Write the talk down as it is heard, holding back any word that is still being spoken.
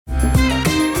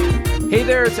Hey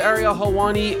there, it's Ariel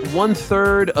Helwani,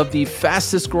 1/3 of the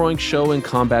fastest growing show in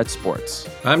combat sports.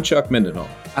 I'm Chuck Mindenhall.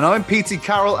 And I'm P.T.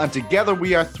 Carroll, and together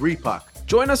we are 3Pac.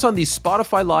 Join us on the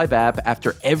Spotify Live app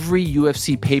after every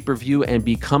UFC pay-per-view and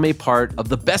become a part of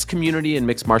the best community in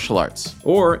mixed martial arts.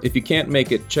 Or, if you can't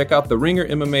make it, check out the Ringer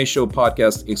MMA Show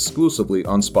podcast exclusively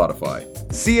on Spotify.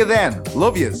 See you then.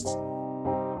 Love yous.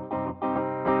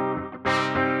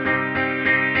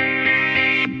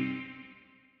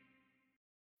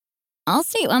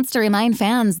 Allstate wants to remind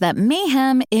fans that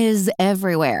mayhem is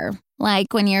everywhere.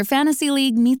 Like when your fantasy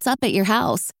league meets up at your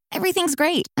house. Everything's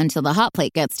great until the hot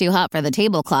plate gets too hot for the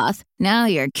tablecloth. Now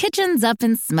your kitchen's up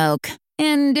in smoke.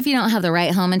 And if you don't have the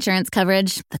right home insurance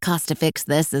coverage, the cost to fix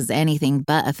this is anything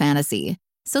but a fantasy.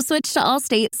 So switch to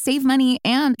Allstate, save money,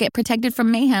 and get protected from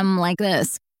mayhem like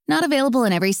this. Not available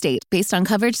in every state based on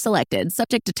coverage selected,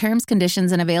 subject to terms,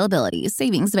 conditions, and availability.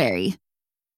 Savings vary.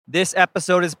 This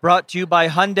episode is brought to you by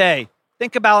Hyundai.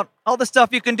 Think about all the stuff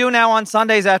you can do now on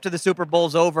Sundays after the Super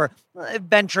Bowl's over.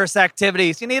 Adventurous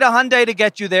activities. You need a Hyundai to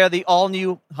get you there. The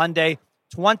all-new Hyundai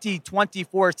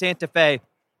 2024 Santa Fe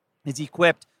is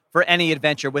equipped for any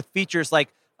adventure with features like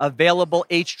available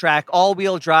H-Track,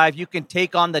 all-wheel drive. You can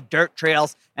take on the dirt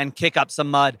trails and kick up some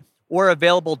mud. Or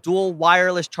available dual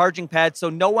wireless charging pads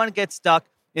so no one gets stuck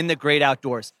in the great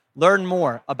outdoors. Learn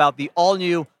more about the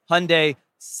all-new Hyundai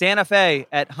Santa Fe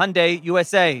at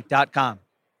HyundaiUSA.com.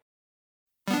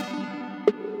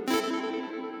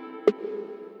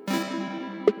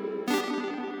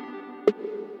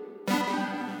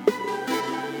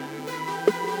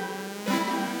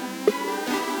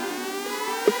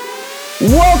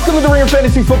 Welcome to the Ringer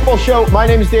Fantasy Football Show. My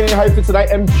name is Danny Heifetz, and I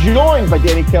am joined by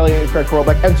Danny Kelly and Craig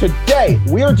Robeck. And today,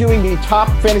 we are doing the top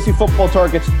fantasy football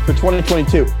targets for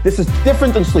 2022. This is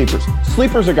different than sleepers.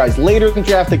 Sleepers are guys later in the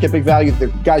draft that get big value. They're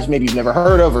guys maybe you've never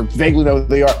heard of or vaguely know who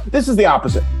they are. This is the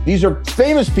opposite. These are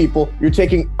famous people you're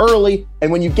taking early,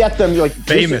 and when you get them, you're like,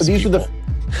 these are the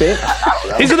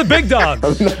These are the big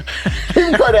dogs.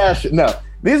 Kim Kardashian. No.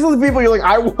 These are the people you're like,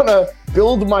 I want to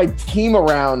build my team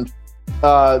around.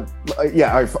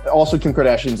 Also Kim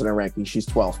Kardashian's in her ranking. She's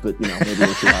 12th, but maybe we're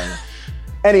too high.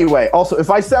 Anyway, also, if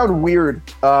I sound weird,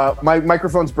 my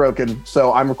microphone's broken,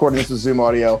 so I'm recording this with Zoom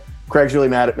audio. Craig's really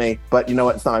mad at me, but you know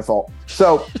what? It's not my fault.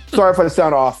 So sorry if I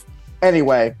sound off.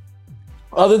 Anyway,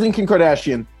 other than Kim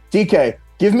Kardashian, DK,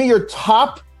 give me your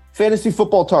top fantasy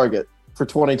football target for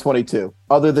 2022,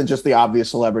 other than just the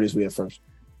obvious celebrities we have first.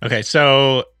 Okay,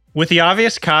 so with the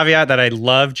obvious caveat that I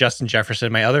love Justin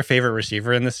Jefferson, my other favorite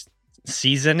receiver in this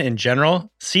season in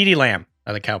general, CeeDee Lamb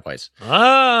of the Cowboys.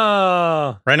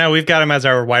 Oh. Right now, we've got him as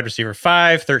our wide receiver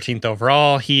 5, 13th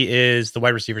overall. He is the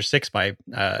wide receiver 6 by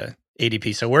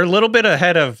ADP. So we're a little bit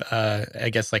ahead of,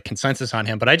 consensus on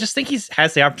him, but I just think he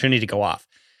has the opportunity to go off.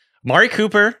 Amari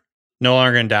Cooper, no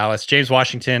longer in Dallas. James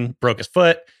Washington broke his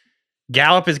foot.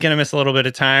 Gallup is going to miss a little bit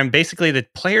of time. Basically, the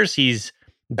players he's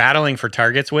battling for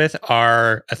targets with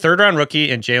are a third-round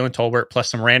rookie and Jalen Tolbert, plus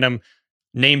some random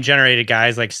name-generated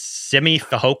guys like Simi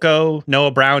Fehoko,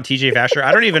 Noah Brown, TJ Vasher.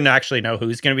 I don't even actually know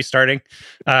who's going to be starting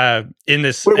in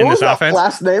this offense.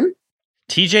 Last name?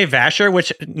 TJ Vasher,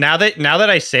 which now that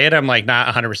I say it, I'm like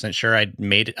not 100% sure I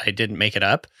didn't make it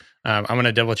up. I'm going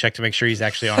to double check to make sure he's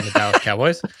actually on the Dallas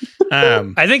Cowboys.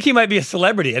 I think he might be a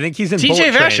celebrity. I think he's in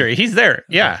TJ Vasher. He's there.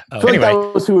 Yeah. I feel like that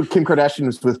was who Kim Kardashian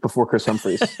was with before Chris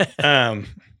Humphries.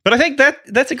 But I think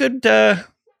that's a good...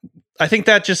 I think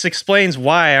that just explains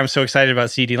why I'm so excited about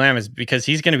CeeDee Lamb, is because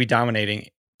he's going to be dominating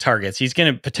targets. He's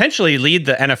going to potentially lead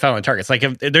the NFL in targets. Like,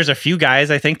 if there's a few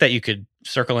guys I think that you could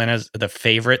circle in as the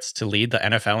favorites to lead the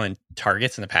NFL in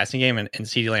targets in the passing game, and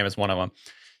CeeDee Lamb is one of them.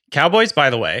 Cowboys, by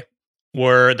the way,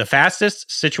 were the fastest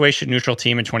situation neutral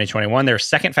team in 2021. They were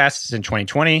second fastest in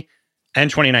 2020 and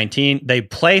 2019. They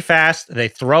play fast. They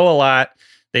throw a lot.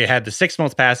 They had the sixth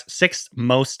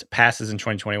most passes in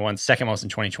 2021, second most in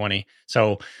 2020.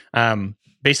 So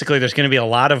basically, there's going to be a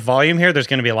lot of volume here. There's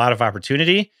going to be a lot of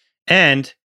opportunity.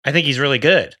 And I think he's really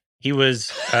good. He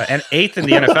was an 8th in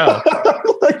the NFL.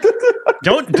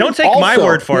 Don't take my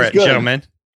word for it, gentlemen.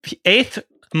 8th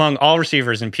among all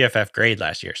receivers in PFF grade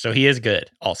last year. So he is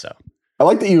good also. I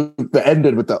like that you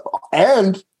ended with the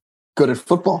and good at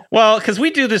football. Well, because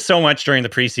we do this so much during the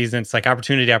preseason. It's like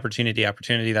opportunity.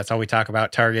 That's all we talk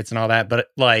about, targets and all that. But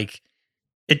like,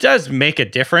 it does make a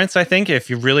difference, I think, if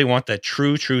you really want the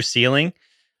true ceiling.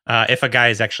 If a guy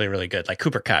is actually really good, like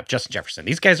Cooper Kupp, Justin Jefferson,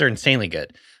 these guys are insanely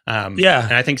good. And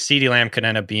I think CeeDee Lamb could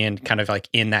end up being kind of like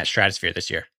in that stratosphere this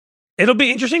year. It'll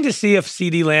be interesting to see if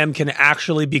CeeDee Lamb can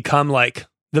actually become like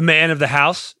the man of the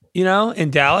house, in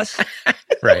Dallas.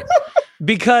 Right.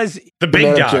 because The big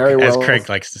man of dog, Jerry as Wells. Craig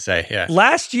likes to say. Yeah.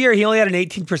 last year he only had an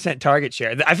 18% target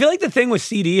share. I feel like the thing with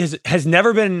CD has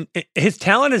never been, his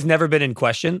talent has never been in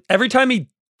question. Every time he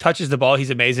touches the ball, he's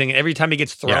amazing. And every time he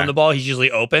gets thrown the ball, he's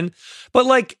usually open. But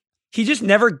like, he just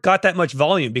never got that much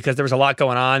volume because there was a lot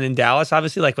going on in Dallas,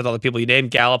 obviously, like with all the people you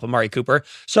named, Gallup, Amari Cooper.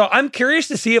 So I'm curious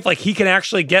to see if like he can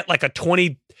actually get like a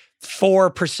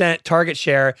 24% target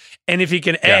share. And if he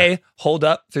can A, hold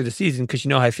up through the season, because you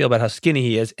know how I feel about how skinny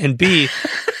he is, and B,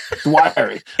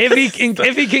 Wiry.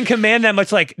 if he can command that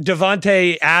much like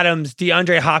Devontae Adams,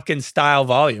 DeAndre Hopkins style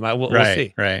volume, we'll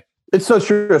see. Right. It's so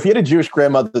true. If you had a Jewish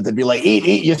grandmother, they'd be like,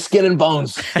 eat your skin and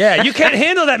bones. Yeah, you can't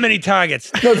handle that many targets.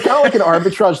 No, it's kind of like an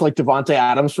arbitrage like Devontae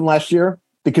Adams from last year,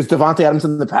 because Devontae Adams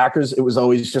and the Packers, it was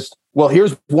always just, well,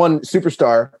 here's one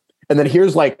superstar, and then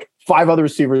here's like 5 other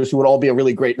receivers who would all be a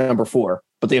really great number 4,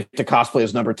 but they have to cosplay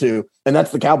as number 2. And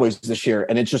that's the Cowboys this year.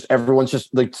 And it's just, everyone's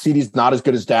just like, CD's not as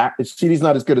good as Dak. CD's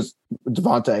not as good as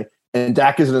Devontae, and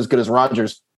Dak isn't as good as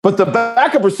Rodgers. But the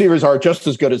backup receivers are just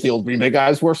as good as the old Green Bay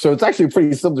guys were. So it's actually a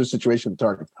pretty similar situation with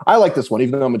targets. I like this one,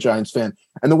 even though I'm a Giants fan.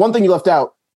 And the one thing you left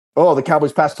out, the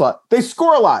Cowboys pass a lot. They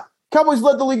score a lot. Cowboys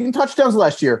led the league in touchdowns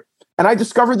last year. And I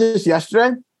discovered this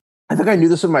yesterday. I think I knew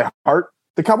this in my heart.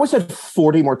 The Cowboys had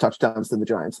 40 more touchdowns than the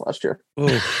Giants last year.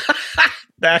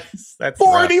 That's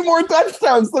 40 rough. more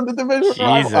touchdowns than the division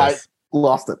rival. Jesus.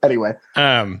 Lost it. Anyway.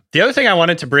 The other thing I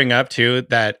wanted to bring up too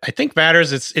that I think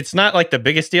matters, it's not like the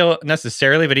biggest deal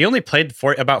necessarily, but he only played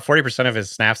about 40% of his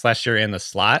snaps last year in the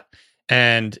slot.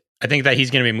 And I think that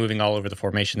he's going to be moving all over the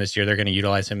formation this year. They're going to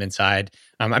utilize him inside.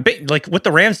 I bet like what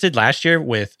the Rams did last year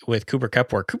with Cooper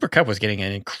Kupp, where Cooper Kupp was getting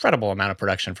an incredible amount of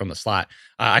production from the slot.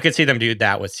 I could see them do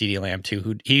that with CeeDee Lamb too,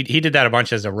 who he did that a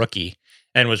bunch as a rookie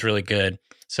and was really good.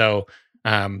 So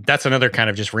that's another kind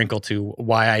of just wrinkle to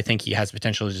why I think he has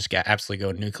potential to just absolutely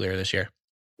go nuclear this year.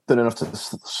 Thin enough to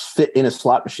fit in a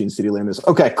slot machine, CeeDee Lamb is.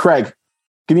 Okay, Craig,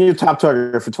 give me your top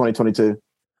target for 2022.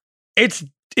 It's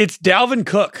Dalvin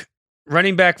Cook,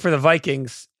 running back for the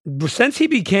Vikings. Since he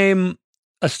became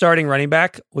a starting running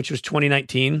back, which was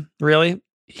 2019, really,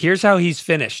 here's how he's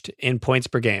finished in points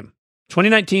per game.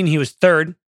 2019, he was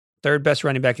third best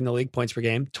running back in the league, points per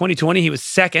game. 2020, he was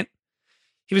second.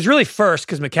 He was really first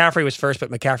because McCaffrey was first, but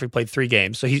McCaffrey played 3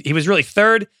 games. So he was really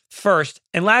third, first,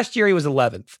 and last year he was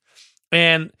 11th.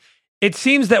 And it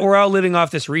seems that we're all living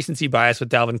off this recency bias with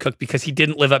Dalvin Cook because he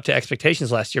didn't live up to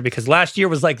expectations last year, because last year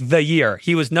was like the year.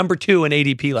 He was number 2 in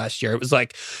ADP last year. It was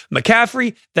like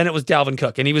McCaffrey, then it was Dalvin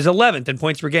Cook, and he was 11th in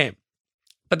points per game.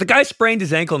 But the guy sprained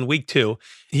his ankle in week 2.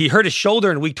 He hurt his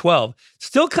shoulder in week 12.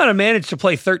 Still kind of managed to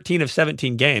play 13 of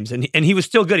 17 games. And he was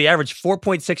still good. He averaged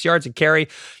 4.6 yards a carry.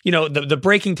 You know, the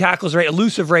breaking tackles rate,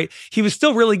 elusive rate. He was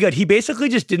still really good. He basically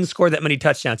just didn't score that many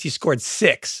touchdowns. He scored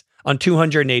 6 on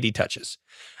 280 touches.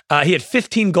 He had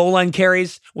 15 goal line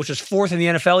carries, which was 4th in the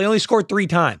NFL. He only scored 3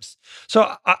 times.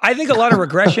 So I think a lot of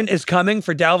regression is coming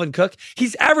for Dalvin Cook.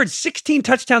 He's averaged 16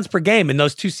 touchdowns per game in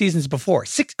those 2 seasons before.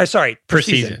 Per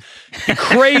season.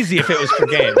 Crazy if it was per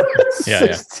game.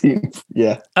 16.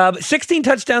 Yeah. 16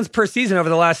 touchdowns per season over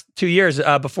the last 2 years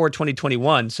before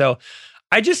 2021. So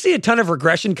I just see a ton of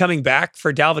regression coming back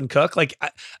for Dalvin Cook. Like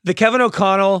the Kevin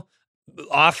O'Connell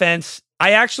offense,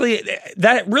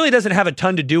 that really doesn't have a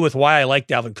ton to do with why I like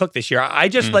Dalvin Cook this year. I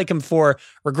just like him for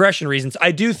regression reasons.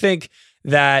 I do think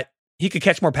that he could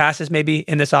catch more passes maybe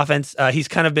in this offense. He's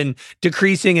kind of been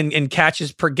decreasing in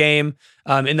catches per game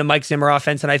in the Mike Zimmer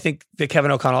offense, and I think the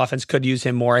Kevin O'Connell offense could use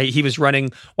him more. He was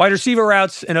running wide receiver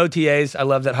routes and OTAs. I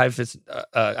love that Heifetz.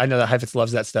 I know that Heifetz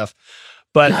loves that stuff.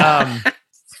 But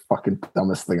fucking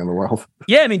dumbest thing in the world.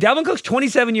 Yeah, I mean, Dalvin Cook's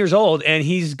 27 years old, and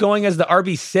he's going as the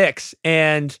RB6,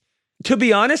 and to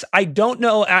be honest, I don't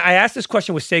know. I asked this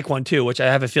question with Saquon too, which I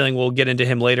have a feeling we'll get into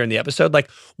him later in the episode. Like,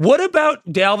 what about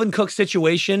Dalvin Cook's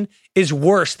situation is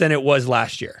worse than it was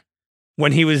last year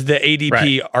when he was the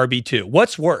ADP RB2?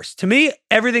 What's worse? To me,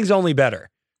 everything's only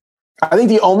better. I think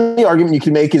the only argument you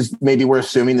can make is maybe we're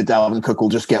assuming that Dalvin Cook will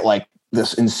just get like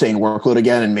this insane workload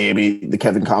again, and maybe the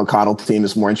Kevin O'Connell team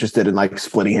is more interested in like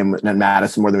splitting him and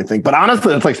Madison more than we think. But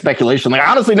honestly, it's like speculation. Like,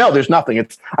 honestly, no, there's nothing.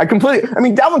 I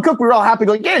mean, Dalvin Cook, we were all happy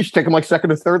going, yeah, you should take him like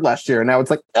 2nd or 3rd last year. And now it's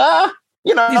like,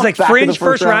 he's like fringe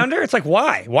first rounder. It's like,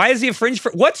 why? Why is he a fringe?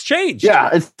 What's changed? Yeah,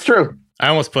 it's true. I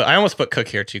almost put Cook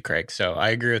here too, Craig. So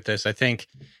I agree with this. I think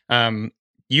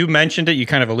you mentioned it. You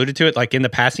kind of alluded to it, like in the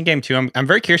passing game too. I'm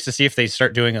very curious to see if they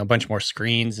start doing a bunch more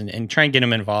screens and try and get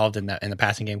him involved in the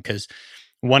passing game, because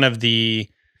one of the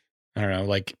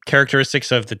like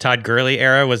characteristics of the Todd Gurley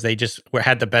era was they just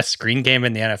had the best screen game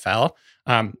in the NFL.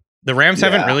 The Rams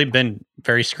haven't really been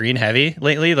very screen heavy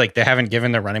lately. Like they haven't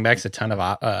given their running backs a ton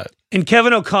of. And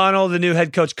Kevin O'Connell, the new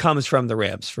head coach, comes from the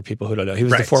Rams. For people who don't know, he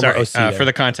was the former OC. There. For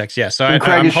the context, yeah. So Craig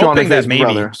I'm is Sean hoping that McVay's maybe.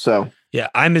 brother, so yeah,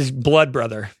 I'm his blood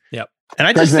brother. Yep. And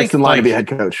I Craig's just next think in line like, to be head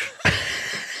coach.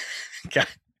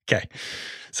 Okay.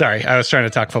 Sorry, I was trying to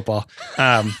talk football.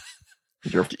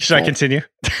 Should I continue?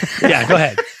 Yeah, go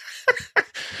ahead.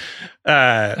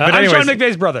 But I'm anyways, Sean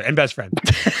McVay's brother and best friend.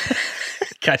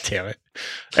 God damn it.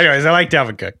 Anyways, I like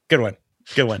Dalvin Cook. Good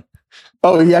one.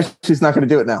 Oh, yeah, she's not going to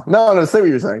do it now. No, say what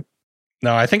you're saying.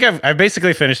 No, I think I've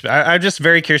basically finished. I'm just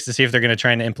very curious to see if they're going to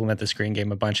try and implement the screen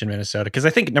game a bunch in Minnesota. Because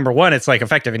I think, number one, it's like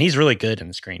effective, and he's really good in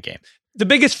the screen game. The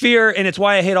biggest fear, and it's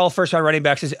why I hate all first-round running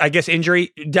backs, is, I guess,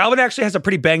 injury. Dalvin actually has a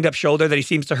pretty banged-up shoulder that he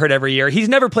seems to hurt every year. He's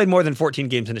never played more than 14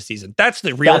 games in a season. That's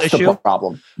the real issue. The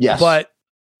problem. Yes. But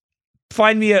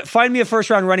find me a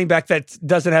first-round running back that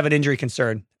doesn't have an injury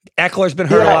concern. Eckler's been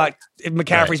hurt a lot.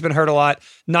 McCaffrey's been hurt a lot.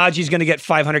 Najee's going to get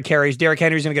 500 carries. Derrick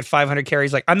Henry's going to get 500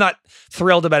 carries. Like, I'm not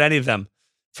thrilled about any of them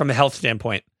from a health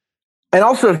standpoint. And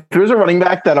also, if there's a running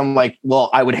back that I'm like, well,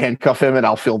 I would handcuff him and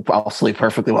I'll sleep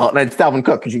perfectly well. And it's Dalvin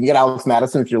Cook, because you can get Alex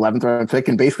Madison with your 11th round pick,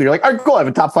 and basically you're like, all right, cool, I have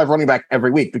a top 5 running back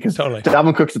every week, because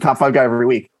Dalvin Cook's the top 5 guy every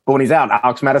week. But when he's out,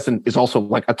 Alex Madison is also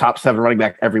like a top 7 running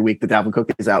back every week that Dalvin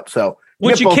Cook is out. So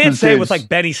which you can't say with like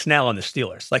Benny Snell on the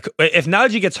Steelers. Like, if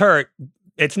Najee gets hurt,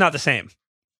 it's not the same.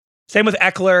 Same with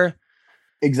Eckler.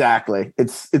 Exactly.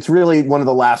 It's really one of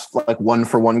the last like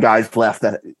 1-for-1 guys left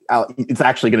that it's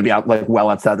actually going to be out like well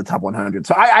outside the top 100.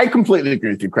 So I completely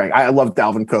agree with you, Craig. I love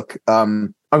Dalvin Cook.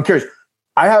 I'm curious.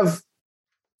 I have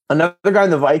another guy in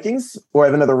the Vikings, or I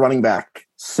have another running back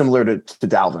similar to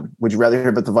Dalvin. Would you rather hear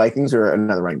about the Vikings or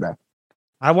another running back?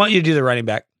 I want you to do the running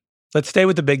back. Let's stay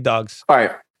with the big dogs. All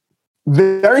right.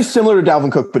 Very similar to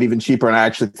Dalvin Cook, but even cheaper, and I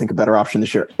actually think a better option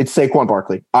this year. It's Saquon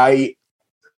Barkley.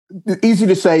 Easy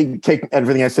to say, take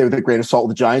everything I say with a grain of salt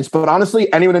with the Giants, but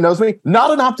honestly, anyone who knows me,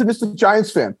 not an optimistic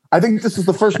Giants fan. I think this is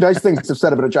the first nice thing to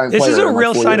said about a Giants player. This is a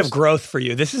real sign of growth for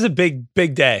you. This is a big,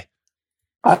 big day.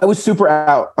 I was super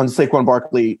out on Saquon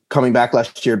Barkley coming back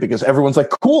last year, because everyone's like,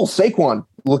 cool, Saquon.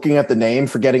 Looking at the name,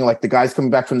 forgetting like the guys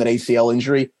coming back from that ACL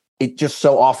injury, it just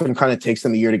so often kind of takes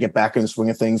them a year to get back in the swing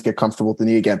of things, get comfortable with the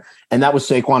knee again. And that was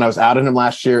Saquon. I was out on him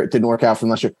last year. It didn't work out for him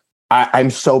last year. I'm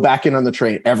so back in on the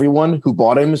train. Everyone who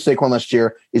bought him as Saquon last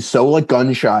year is so like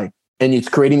gun shy, and it's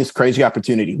creating this crazy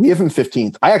opportunity. We have him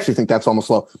 15th. I actually think that's almost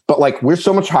low, but like we're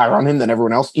so much higher on him than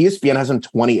everyone else. ESPN has him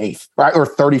 28th, right? Or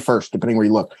 31st, depending where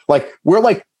you look. Like we're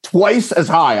like twice as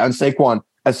high on Saquon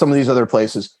as some of these other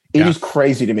places. It is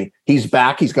crazy to me. He's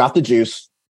back. He's got the juice.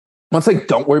 I'm not saying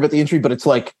don't worry about the injury, but it's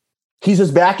like he's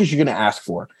as back as you're going to ask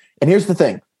for. And here's the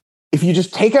thing. If you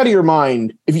just take out of your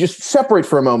mind, if you just separate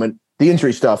for a moment the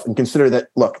injury stuff and consider that,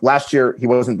 look, last year he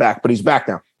wasn't back, but he's back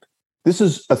now. This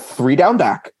is a 3-down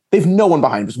back. They have no one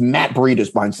behind him. It's Matt Breida's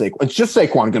behind Saquon. It's just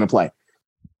Saquon going to play.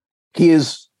 He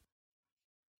is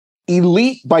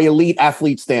elite by elite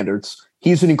athlete standards.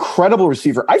 He's an incredible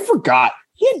receiver. I forgot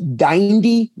he had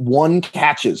 91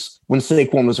 catches when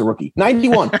Saquon was a rookie.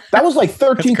 91. That was like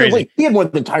 13th in the league. He had more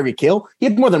than Tyreek Hill. He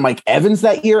had more than Mike Evans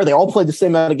that year. They all played the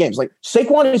same amount of games. Like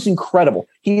Saquon is incredible.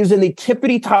 He is in the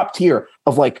tippity top tier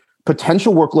of like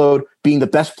potential workload, being the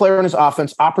best player in his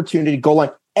offense, opportunity, goal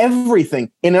line,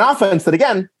 everything in an offense that,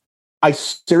 again, I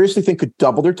seriously think could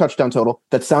double their touchdown total.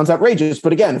 That sounds outrageous,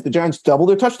 but again, if the Giants double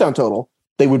their touchdown total,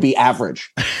 they would be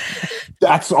average.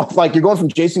 That's like you're going from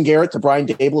Jason Garrett to Brian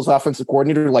Dable as offensive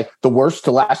coordinator, like the worst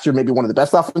to last year, maybe one of the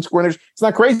best offensive coordinators. It's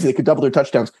not crazy. They could double their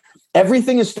touchdowns.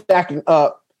 Everything is stacking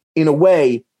up in a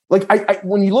way. Like I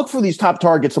when you look for these top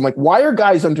targets, I'm like, why are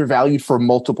guys undervalued for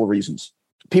multiple reasons?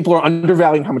 People are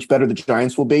undervaluing how much better the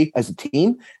Giants will be as a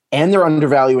team, and they're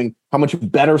undervaluing how much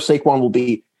better Saquon will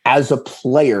be as a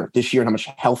player this year and how much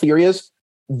healthier he is.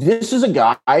 This is a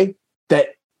guy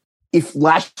that if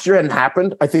last year hadn't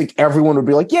happened, I think everyone would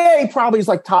be like, yeah, he probably is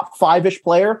like top 5-ish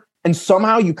player. And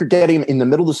somehow you could get him in the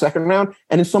middle of the second round.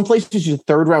 And in some places, he's a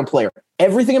 3rd-round player.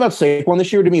 Everything about Saquon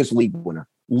this year to me is league winner.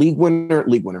 League winner,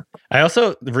 league winner. I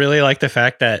also really like the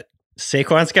fact that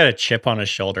Saquon's got a chip on his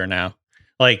shoulder now.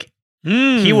 Like,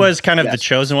 he was kind of the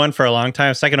chosen one for a long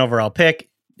time, 2nd overall pick.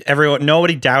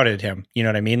 Nobody doubted him. You know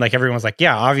what I mean? Like everyone's like,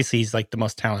 yeah, obviously he's like the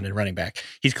most talented running back.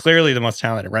 He's clearly the most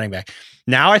talented running back.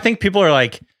 Now I think people are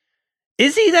like,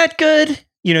 is he that good?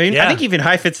 You know, I think even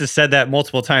Heifetz has said that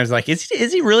multiple times. Like, is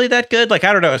he really that good? Like,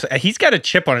 I don't know. He's got a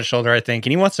chip on his shoulder, I think,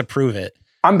 and he wants to prove it.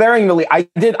 I'm burying the lead.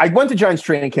 I went to Giants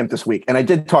training camp this week, and I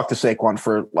did talk to Saquon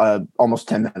for almost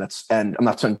 10 minutes. And I'm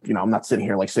not saying, I'm not sitting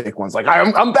here like Saquon's like,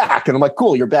 I'm back. And I'm like,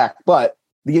 cool, you're back. But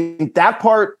that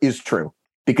part is true,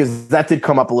 because that did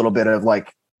come up a little bit of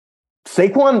like,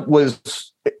 Saquon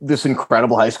was this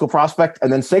incredible high school prospect,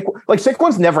 and then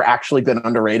Saquon's never actually been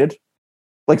underrated.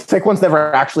 Like Saquon's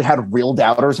never actually had real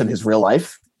doubters in his real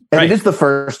life, and it is the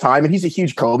first time. And he's a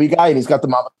huge Kobe guy, and he's got the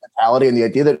Mamba mentality and the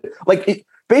idea that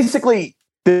basically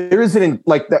there isn't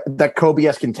like that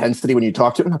Kobe-esque intensity when you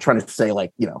talk to him. I'm not trying to say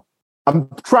I'm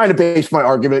trying to base my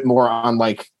argument more on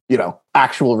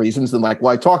actual reasons than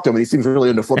I talked to him and he seems really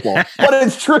into football, but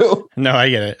it's true. No, I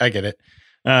get it.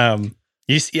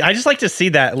 I just like to see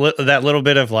that little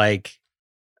bit of I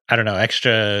don't know,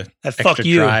 extra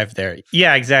drive there.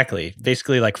 Yeah, exactly.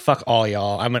 Basically fuck all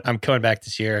y'all. I'm coming back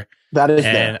this year. That is,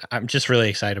 and there. I'm just really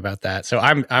excited about that. So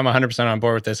I'm 100% on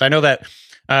board with this. I know that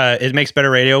it makes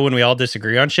better radio when we all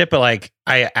disagree on shit, but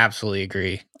I absolutely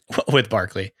agree with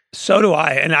Barkley. So do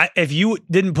I. And if you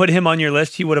didn't put him on your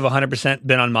list, he would have 100%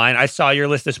 been on mine. I saw your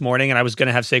list this morning and I was going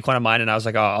to have Saquon on mine and I was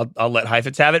like, oh, I'll let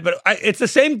Heifetz have it. But it's the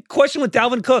same question with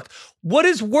Dalvin Cook. What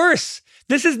is worse?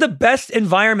 This is the best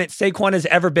environment Saquon has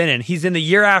ever been in. He's in the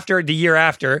year after the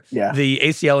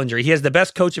ACL injury. He has the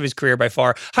best coach of his career by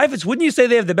far. Heifetz, wouldn't you say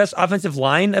they have the best offensive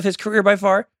line of his career by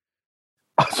far?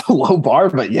 It's a low bar,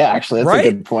 but yeah, actually, that's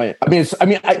a good point.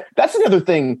 That's another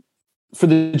thing for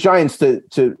the Giants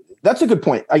to that's a good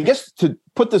point. I guess to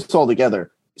put this all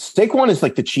together, Saquon is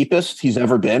the cheapest he's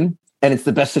ever been, and it's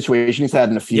the best situation he's had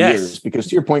in a few years. Because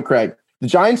to your point, Craig, the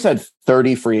Giants had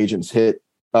 30 free agents hit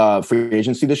free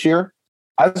agency this year.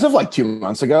 As of 2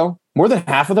 months ago, more than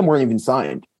half of them weren't even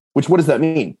signed. Which, what does that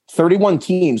mean? 31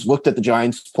 teams looked at the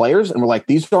Giants players and were like,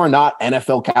 these are not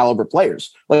NFL caliber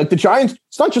players. The Giants,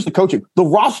 it's not just the coaching. The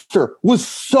roster was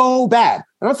so bad.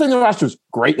 I'm not saying the roster is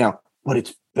great now, but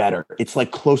it's better. It's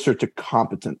closer to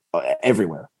competent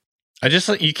everywhere.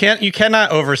 You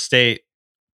cannot overstate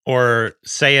or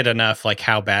say it enough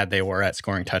how bad they were at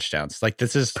scoring touchdowns.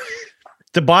 This is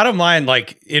the bottom line.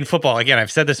 In football, again,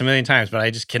 I've said this a million times, but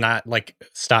I just cannot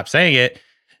stop saying it.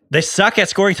 They suck at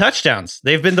scoring touchdowns.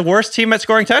 They've been the worst team at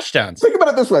scoring touchdowns. Think about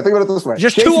it this way.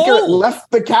 Just Jason too Garrett old.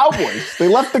 left the Cowboys. They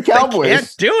left the Cowboys. They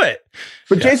can't do it.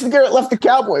 But Jason Garrett left the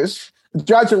Cowboys. The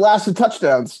Giants are last in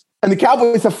touchdowns. And the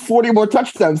Cowboys have 40 more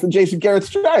touchdowns than Jason Garrett's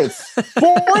Giants.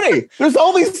 40. There's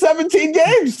only 17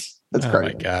 games. That's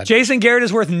crazy. Oh my God. Jason Garrett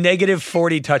is worth negative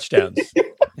 40 touchdowns.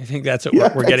 I think that's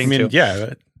what we're getting to.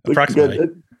 Yeah, approximately.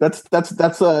 Good.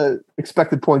 That's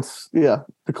expected points. Yeah,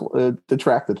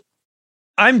 detracted.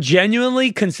 I'm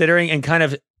genuinely considering and kind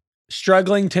of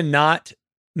struggling to not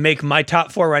make my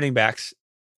top 4 running backs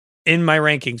in my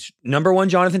rankings. Number 1,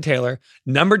 Jonathan Taylor.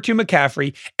 Number 2,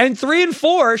 McCaffrey. And 3 and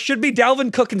 4 should be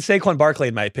Dalvin Cook and Saquon Barkley,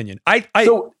 in my opinion.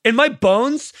 So, in my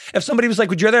bones, if somebody was like,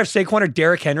 would you rather have Saquon or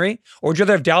Derrick Henry? Or would you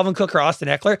rather have Dalvin Cook or Austin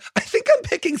Eckler? I think I'm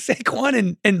picking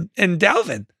Saquon and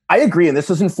Dalvin. I agree. And this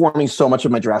is informing so much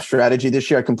of my draft strategy this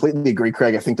year. I completely agree,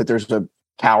 Craig. I think that there's a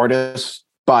cowardice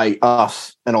by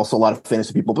us and also a lot of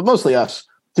fantasy people, but mostly us,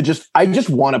 I just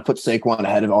want to put Saquon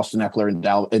ahead of Austin Eckler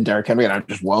and Derrick Henry, and I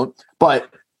just won't. But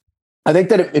I think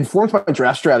that it informs my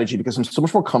draft strategy because I'm so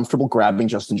much more comfortable grabbing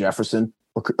Justin Jefferson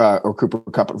or Cooper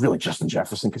Kupp, but really Justin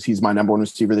Jefferson because he's my number 1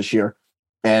 receiver this year.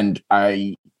 And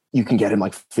you can get him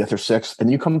 5th or 6th,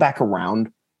 and you come back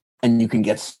around and you can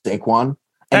get Saquon.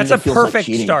 That's a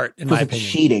perfect start, in my opinion.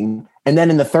 Cheating. And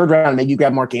then in the 3rd round, maybe you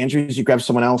grab Mark Andrews, you grab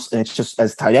someone else, and it's just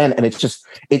as tight end. And it's just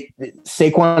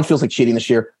Saquon feels like cheating this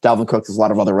year. Dalvin Cook, there's a lot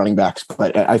of other running backs,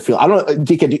 but I don't know.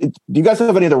 DK, do you guys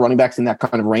have any other running backs in that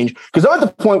kind of range? Because I'm at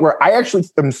the point where I actually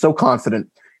am so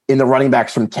confident in the running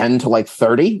backs from 10 to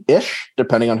 30-ish,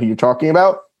 depending on who you're talking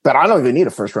about, that I don't even need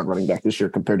a 1st-round running back this year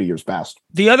compared to years past.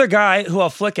 The other guy who I'll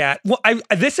flick at,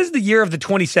 this is the year of the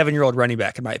 27-year-old running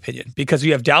back, in my opinion, because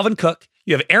you have Dalvin Cook,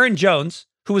 you have Aaron Jones,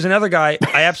 who is another guy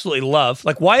I absolutely love.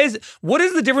 What is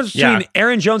the difference between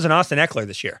Aaron Jones and Austin Eckler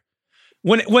this year?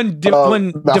 When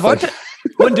Devontae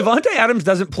Adams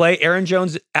doesn't play, Aaron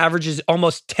Jones averages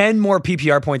almost 10 more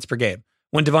PPR points per game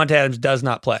when Devontae Adams does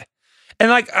not play.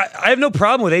 And I have no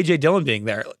problem with AJ Dillon being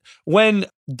there. When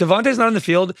Devontae's not on the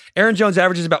field, Aaron Jones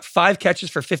averages about 5 catches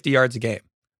for 50 yards a game.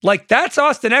 That's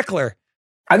Austin Eckler.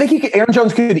 I think Aaron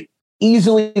Jones could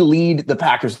easily lead the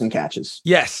Packers in catches.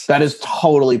 Yes. That is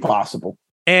totally possible.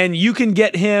 And you can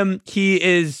get him. He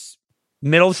is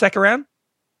middle of the 2nd round.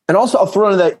 And also, I'll throw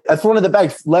into the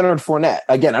bag Leonard Fournette.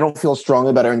 Again, I don't feel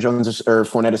strongly about Aaron Jones or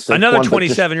Fournette. Another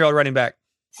 27-year-old running back.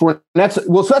 Fournette's,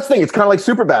 so that's the thing. It's kind of like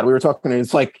Superbad. We were talking,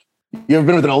 it's you ever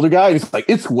been with an older guy? It's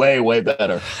it's way, way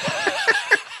better.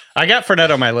 I got Fournette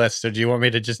on my list, so do you want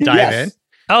me to just dive in?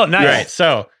 Oh, nice. All right,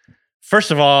 so first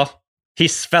of all,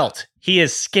 he's svelte. He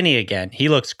is skinny again. He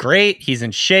looks great. He's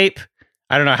in shape.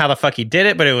 I don't know how the fuck he did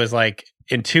it, but it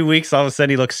in 2 weeks, all of a sudden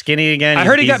he looks skinny again. I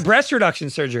heard he got breast reduction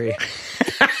surgery.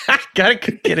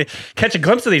 Gotta catch a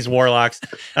glimpse of these warlocks.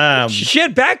 She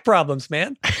had back problems,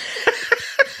 man.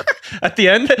 At the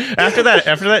end, after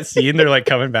that scene, they're like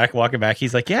coming back, walking back.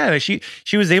 He's like, yeah, she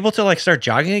was able to like start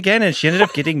jogging again, and she ended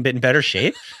up getting in better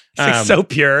shape. It's like so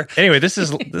pure. Anyway, this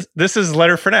is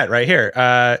Leonard Fournette right here.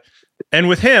 And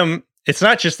with him, it's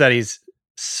not just that he's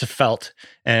svelte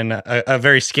and a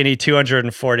very skinny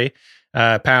 240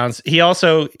 pounds. He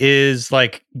also is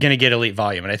like going to get elite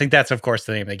volume. And I think that's, of course,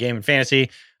 the name of the game in fantasy.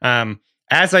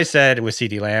 As I said with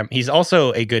CeeDee Lamb, he's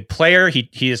also a good player.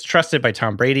 He is trusted by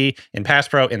Tom Brady in pass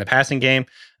pro in the passing game.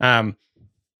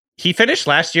 He finished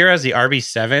last year as the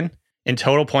RB7 in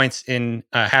total points in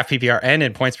half PPR and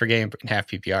in points per game in half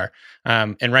PPR.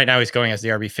 And right now he's going as the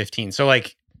RB15. So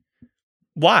like,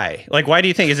 why? Like, why do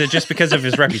you think? Is it just because of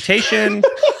his reputation? Is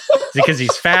it because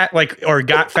he's fat, like, or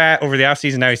got fat over the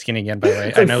offseason? Now he's skinny again, by the way.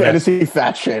 It's like I know fantasy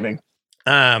fat shaming.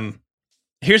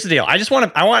 Here's the deal.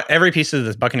 I want every piece of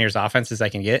this Buccaneers offense as I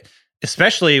can get,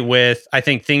 especially with, I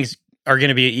think things are going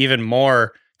to be even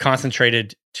more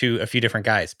concentrated to a few different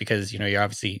guys because, you're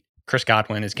obviously Chris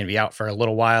Godwin is going to be out for a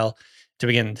little while to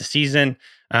begin the season.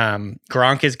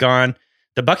 Gronk is gone.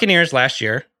 The Buccaneers last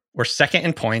year were second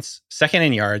in points, second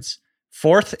in yards,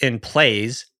 fourth in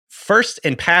plays, first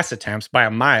in pass attempts by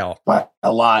a mile. By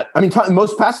a lot. I mean,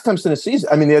 most pass attempts in a season.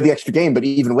 I mean, they had the extra game, but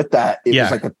even with that, it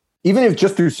was like even if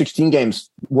just through 16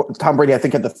 games, Tom Brady, I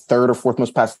think, had the third or fourth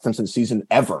most pass attempts in the season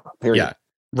ever, period. Yeah.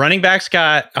 Running backs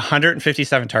got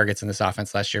 157 targets in this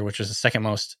offense last year, which was the second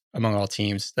most among all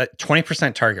teams. That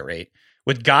 20% target rate.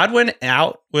 With Godwin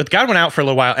out for a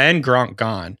little while and Gronk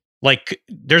gone, like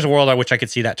there's a world at which I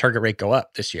could see that target rate go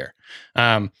up this year.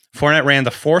 Fournette ran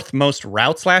the fourth most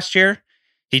routes last year.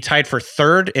 He tied for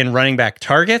third in running back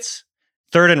targets,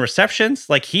 third in receptions.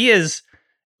 Like he is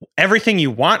everything you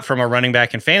want from a running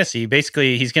back in fantasy.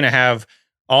 Basically, he's going to have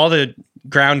all the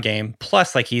ground game,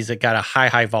 plus like he's got a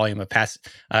high volume of pass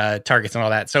targets and all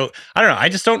that. So I don't know. I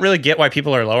just don't really get why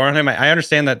people are lower on him. I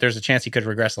understand that there's a chance he could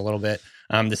regress a little bit.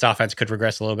 This offense could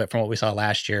regress a little bit from what we saw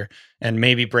last year. And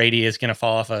maybe Brady is going to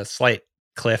fall off a slight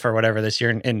cliff or whatever this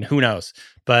year. And who knows?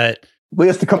 But he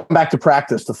has to come back to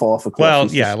practice to fall off a cliff. Well,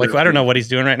 yeah, like I don't know what he's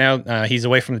doing right now. He's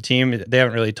away from the team. They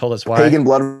haven't really told us why. Pagan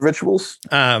blood rituals.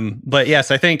 But yes,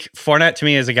 I think Fournette to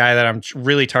me is a guy that I'm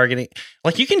really targeting.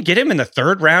 Like you can get him in the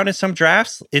third round in some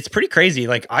drafts. It's pretty crazy.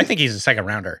 Like I think he's a second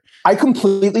rounder. I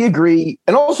completely agree.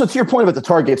 And also to your point about the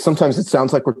targets, sometimes it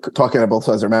sounds like we're talking on both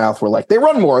sides of their mouth. We're like, they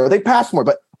run more, they pass more,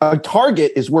 but a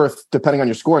target is worth, depending on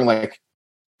your scoring, like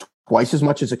twice as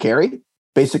much as a carry.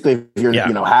 Basically, if you're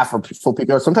half or full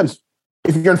PPR, sometimes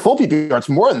if you're in full PPR, it's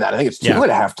more than that. I think it's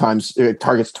 2.5 times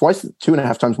targets,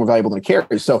 2.5 times more valuable than a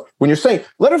carry. So when you're saying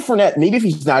Leonard Fournette, maybe if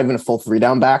he's not even a full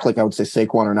 3-down back, like I would say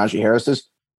Saquon or Najee Harris is,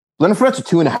 Leonard Fournette's a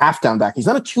 2.5 down back. He's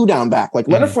not a 2-down back. Like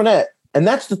Leonard Fournette, and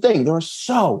that's the thing. There are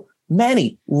so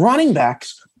many running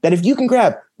backs that if you can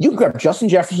grab Justin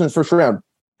Jefferson in the first round,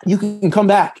 you can come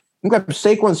back and grab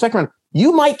Saquon in the second round.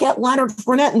 You might get Leonard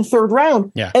Fournette in the third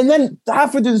round. Yeah. And then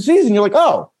halfway through the season, you're like,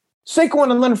 oh,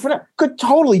 Saquon and Leonard Fournette could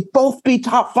totally both be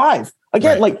top 5.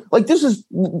 Again, right. like this is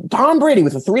Tom Brady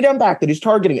with a 3-down back that he's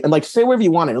targeting. And like, say whatever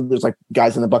you want. I know there's like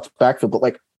guys in the Bucs backfield, but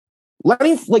like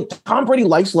Tom Brady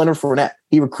likes Leonard Fournette.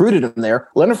 He recruited him there.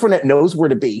 Leonard Fournette knows where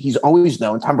to be. He's always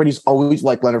known. Tom Brady's always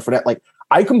liked Leonard Fournette. Like,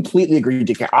 I completely agree,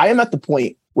 DK. I am at the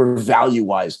point where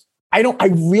value-wise, I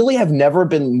really have never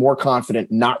been more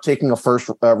confident not taking a first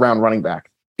round running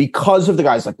back because of the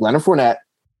guys like Leonard Fournette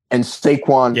and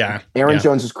Saquon, Aaron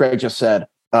Jones, as Craig just said.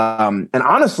 And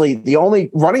honestly, the only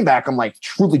running back I'm like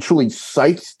truly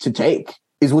psyched to take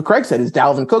is what Craig said, is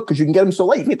Dalvin Cook, because you can get him so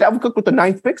late. You can get Dalvin Cook with the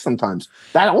 9th pick sometimes.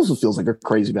 That also feels like a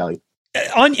crazy value.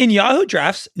 In Yahoo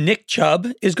drafts, Nick Chubb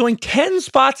is going 10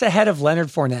 spots ahead of Leonard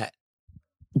Fournette.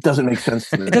 It doesn't make sense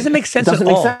to me. It doesn't make sense at all. It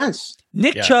doesn't make sense.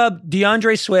 Nick Chubb,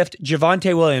 DeAndre Swift,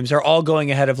 Javonte Williams are all going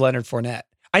ahead of Leonard Fournette.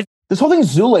 This whole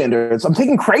thing's Zoolander. I'm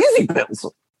taking crazy pills.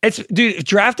 Dude,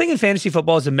 drafting in fantasy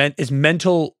football is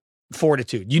mental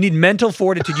fortitude. You need mental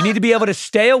fortitude. You need to be able to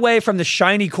stay away from the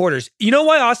shiny quarters. You know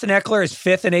why Austin Eckler is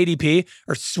 5th in ADP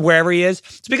or wherever he is?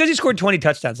 It's because he scored 20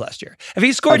 touchdowns last year. If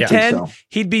he scored 10,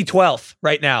 he'd be 12th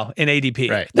right now in ADP.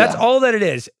 Right. That's all that it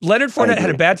is. Leonard Fournette had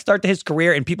a bad start to his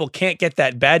career, and people can't get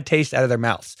that bad taste out of their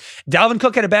mouths. Dalvin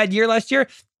Cook had a bad year last year.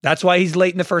 That's why he's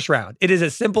late in the first round. It is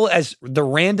as simple as the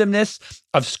randomness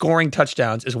of scoring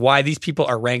touchdowns is why these people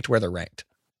are ranked where they're ranked.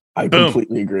 I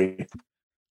completely agree.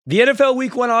 The NFL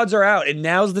Week 1 odds are out, and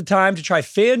now's the time to try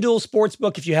FanDuel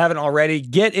Sportsbook if you haven't already.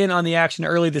 Get in on the action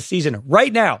early this season.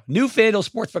 Right now, new FanDuel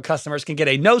Sportsbook customers can get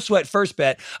a no-sweat first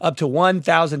bet up to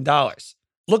 $1,000.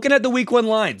 Looking at the week 1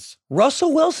 lines,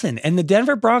 Russell Wilson and the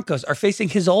Denver Broncos are facing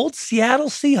his old Seattle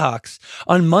Seahawks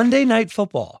on Monday Night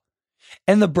Football.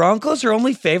 And the Broncos are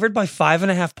only favored by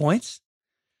 5.5 points?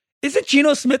 Isn't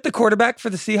Geno Smith the quarterback for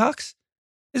the Seahawks?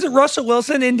 Isn't Russell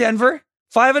Wilson in Denver?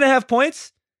 5.5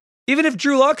 points? Even if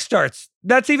Drew Lock starts,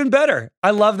 that's even better.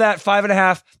 I love that.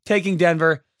 5.5, taking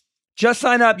Denver. Just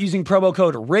sign up using promo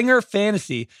code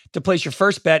RINGERFANTASY to place your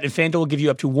first bet, and FanDuel will give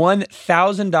you up to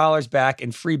 $1,000 back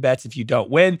in free bets if you don't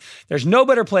win. There's no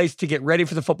better place to get ready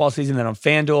for the football season than on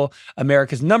FanDuel,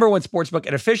 America's #1 sportsbook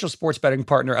and official sports betting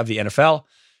partner of the NFL.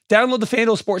 Download the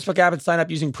FanDuel Sportsbook app and sign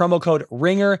up using promo code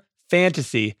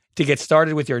RINGERFANTASY to get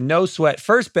started with your no-sweat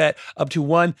first bet up to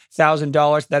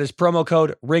 $1,000. That is promo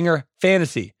code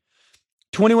RINGERFANTASY.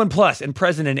 21 plus and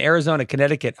present in Arizona,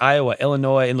 Connecticut, Iowa,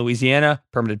 Illinois, and Louisiana.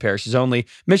 Permitted parishes only.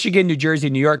 Michigan, New Jersey,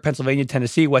 New York, Pennsylvania,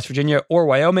 Tennessee, West Virginia, or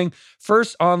Wyoming.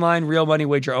 First online real money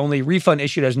wager only. Refund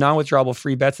issued as non-withdrawable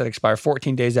free bets that expire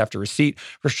 14 days after receipt.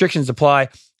 Restrictions apply.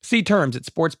 See terms at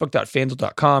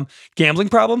sportsbook.fanduel.com. Gambling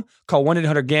problem? Call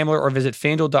 1-800-GAMBLER or visit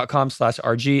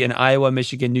fanduel.com/RG in Iowa,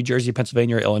 Michigan, New Jersey,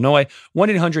 Pennsylvania, or Illinois.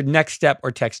 1-800-NEXT-STEP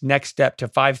or text NEXT-STEP to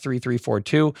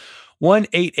 53342.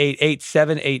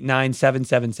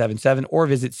 1-888-789-7777 or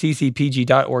visit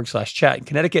ccpg.org/chat in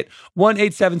Connecticut.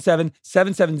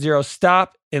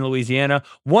 1-877-770-STOP in Louisiana.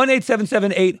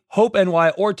 1-877-8-HOPE-NY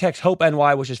or text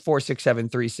HOPE-NY, which is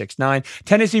 467-369.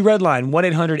 Tennessee Redline,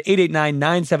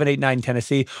 1-800-889-9789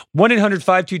 Tennessee.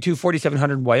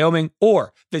 1-800-522-4700 Wyoming,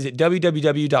 or visit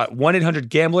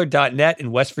www.1800gambler.net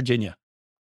in West Virginia.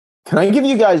 Can I give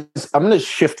you guys, I'm going to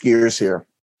shift gears here.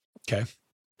 Okay.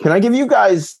 Can I give you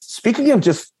guys, speaking of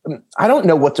just, I don't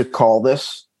know what to call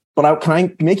this, but can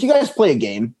I make you guys play a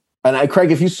game? And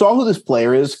Craig, if you saw who this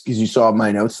player is, because you saw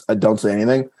my notes, I don't say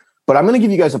anything, but I'm going to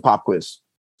give you guys a pop quiz.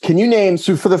 Can you name,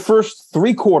 so for the first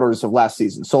 3 quarters of last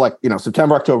season, so like,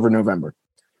 September, October, November,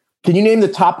 can you name the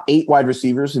top 8 wide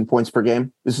receivers in points per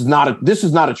game? This is not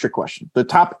a trick question. The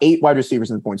top 8 wide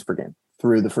receivers in points per game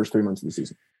through the first 3 months of the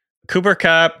season. Cooper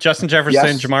Kupp, Justin Jefferson,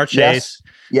 Yes. Jamar Chase.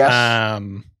 Yes.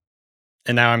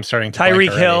 And now I'm starting to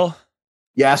Tyreek Hill.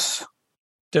 Yes.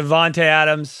 Devontae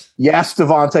Adams. Yes,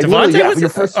 Devontae.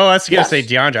 Devontae First, I was going to yes. say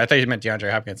DeAndre. I thought you meant DeAndre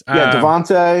Hopkins.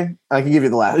 Devontae. I can give you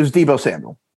the last. It was Deebo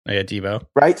Samuel. Oh, yeah, Debo.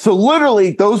 Right? So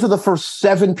literally, those are the first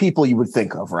 7 people you would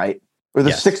think of, right? Or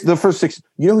the first 6.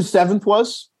 You know who 7th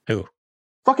was? Who?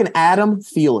 Fucking Adam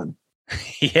Thielen.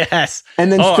 Yes.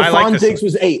 And then Stephon Diggs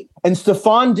was 8. And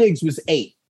Stephon Diggs was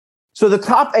 8. So the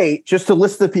top 8, just to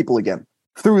list the people again,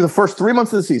 through the first 3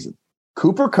 months of the season: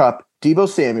 Cooper Kupp, Deebo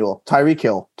Samuel, Tyreek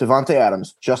Hill, Devontae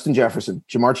Adams, Justin Jefferson,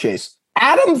 Jamar Chase,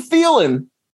 Adam Thielen,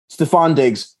 Stephon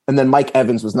Diggs, and then Mike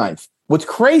Evans was 9th. What's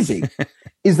crazy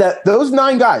is that those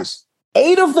 9 guys,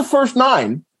 8 of the first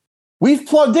 9, we've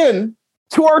plugged in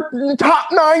to our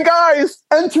top 9 guys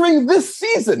entering this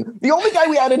season. The only guy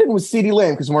we added in was CeeDee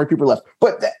Lamb because Amari Cooper left.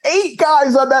 But the 8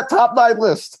 guys on that top 9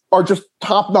 list are just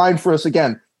top 9 for us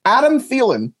again. Adam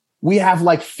Thielen, we have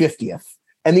like 50th.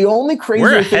 And the only crazy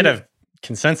We're ahead of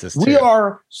consensus, too. We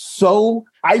are so,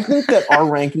 I think that our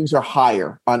rankings are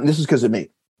higher on, this is because of me,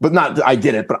 but not, I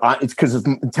did it, but it's because of,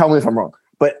 tell me if I'm wrong,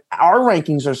 but our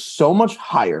rankings are so much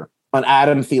higher on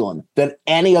Adam Thielen than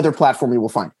any other platform you will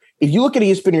find. If you look at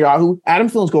ESPN or Yahoo, Adam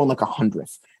Thielen's going like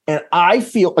 100th. And I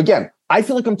feel like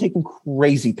I'm taking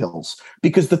crazy pills,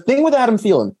 because the thing with Adam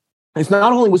Thielen is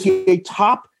not only was he a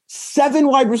top 7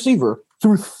 wide receiver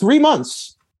through 3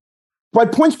 months by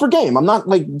points per game. I'm not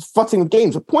like futzing with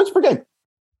games, but points per game.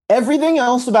 Everything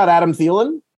else about Adam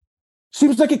Thielen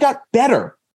seems like it got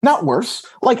better, not worse.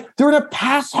 Like, they're in a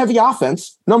pass-heavy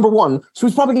offense, number 1, so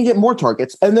he's probably going to get more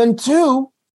targets. And then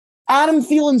 2, Adam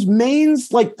Thielen's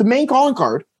the main calling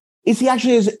card is he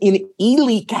actually has an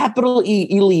elite, capital E,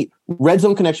 elite red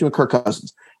zone connection with Kirk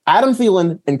Cousins. Adam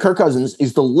Thielen and Kirk Cousins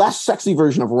is the less sexy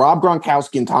version of Rob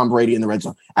Gronkowski and Tom Brady in the red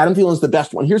zone. Adam Thielen is the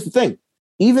best one. Here's the thing.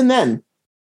 Even then,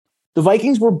 the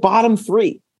Vikings were bottom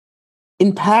 3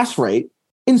 in pass rate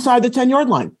inside the 10-yard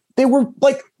line. They were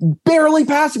like barely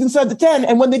passing inside the 10,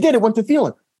 and when they did, it went to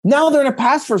Thielen. Now they're in a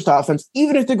pass-first offense.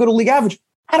 Even if they go to league average,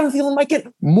 Adam Thielen might get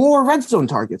more red zone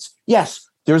targets. Yes,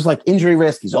 there's like injury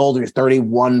risk. He's older, he's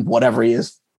 31, whatever he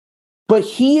is.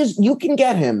 But you can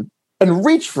get him and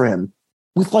reach for him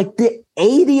with like the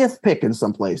 80th pick in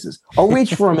some places. I'll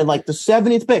reach for him in like the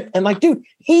 70th pick. And like, dude,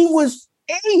 he was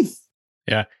 8th.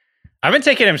 Yeah. I've been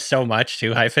taking him so much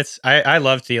too, Heifetz. I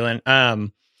love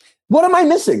Thielen. What am I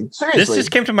missing? Seriously. This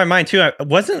just came to my mind too.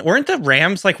 Weren't the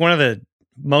Rams like one of the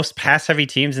most pass-heavy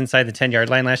teams inside the 10-yard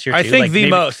line last year too? I think like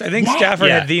most. I think Stafford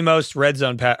Yeah. had the most red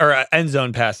zone or end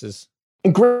zone passes.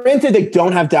 And granted, they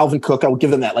don't have Dalvin Cook. I will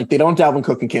give them that. Like, they don't have Dalvin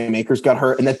Cook and Cam Akers got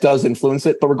hurt, and that does influence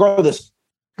it. But regardless,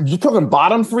 you're talking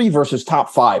bottom 3 versus top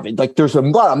 5. Like, there's a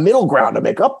lot of middle ground to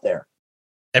make up there.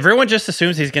 Everyone just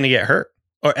assumes he's going to get hurt.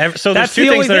 So there's That's two the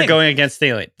things only that are thing. going against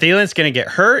Thielen. Thielen's going to get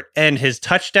hurt, and his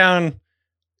touchdown,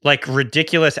 like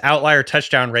ridiculous outlier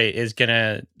touchdown rate, is going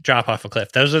to drop off a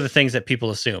cliff. Those are the things that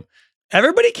people assume.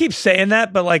 Everybody keeps saying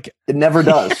that, but like It never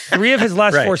does. 3 of his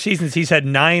last Right. 4 seasons, he's had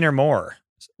 9 or more.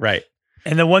 Right.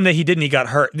 And the one that he didn't, he got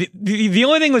hurt. The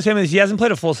only thing with him is he hasn't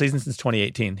played a full season since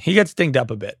 2018. He gets dinged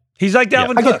up a bit. He's like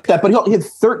Dalvin I Cook. get that, but he had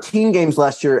 13 games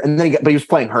last year, and then but he was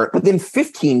playing hurt. But then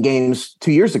 15 games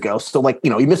 2 years ago. So, like, he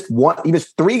missed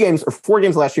 3 games or 4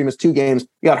 games last year. He missed 2 games.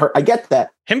 He got hurt. I get that.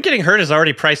 Him getting hurt is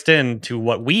already priced in to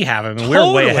what we have him, and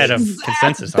we're way Totally. ahead of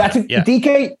consensus on it. Yeah.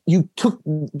 DK, you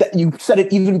said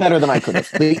it even better than I could have.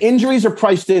 The injuries are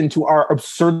priced into our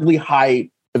absurdly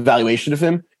high evaluation of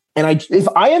him. And if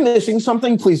I am missing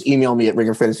something, please email me at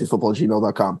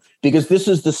ringerfantasyfootball@gmail.com, because this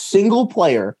is the single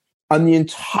player on the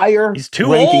entire He's too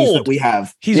rankings old. that we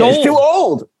have. He's He's old. too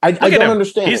old. I Look at don't him.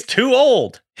 understand. He's too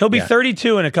old. He'll be Yeah.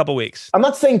 32 in a couple weeks. I'm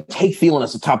not saying take Thielen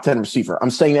as a top 10 receiver. I'm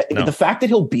saying that No. the fact that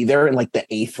he'll be there in like the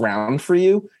 8th round for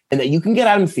you, and that you can get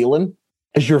Adam Thielen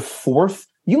as your 4th,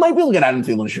 you might be able to get Adam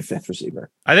Thielen as your 5th receiver.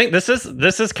 I think this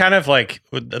is kind of like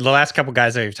the last couple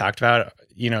guys that we've talked about.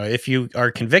 If you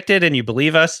are convicted and you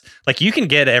believe us, like, you can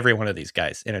get every one of these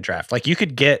guys in a draft. Like, you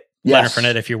could get Leonard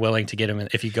Fournette if you're willing to get him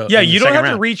if you go. Yeah, in the you don't second have to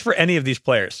round. reach for any of these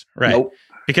players. Right. Nope.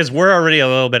 Because we're already a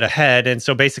little bit ahead. And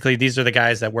so basically these are the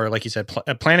guys that we're, like you said,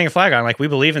 planting a flag on. Like, we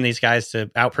believe in these guys to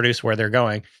outproduce where they're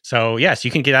going. So yes,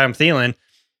 you can get Adam Thielen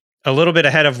a little bit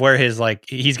ahead of where he's going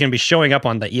to be showing up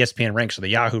on the ESPN ranks or the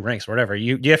Yahoo ranks, or whatever.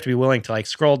 You have to be willing to like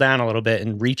scroll down a little bit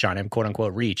and reach on him, quote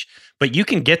unquote reach. But you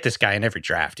can get this guy in every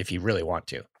draft if you really want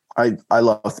to. I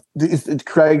love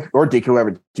Craig or Dick,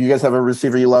 whoever. Do you guys have a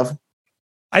receiver you love?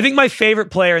 I think my favorite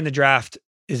player in the draft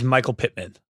is Michael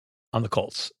Pittman on the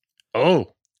Colts.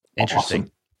 Oh, interesting.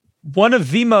 Awesome. One of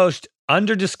the most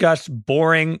under-discussed,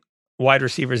 boring wide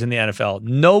receivers in the NFL.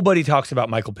 Nobody talks about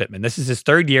Michael Pittman. This is his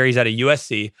 3rd year. He's at a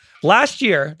USC. Last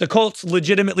year, the Colts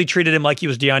legitimately treated him like he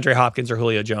was DeAndre Hopkins or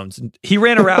Julio Jones. And he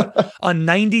ran a route on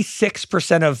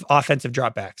 96% of offensive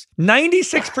dropbacks.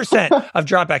 96% of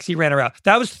dropbacks he ran a route.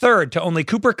 That was 3rd to only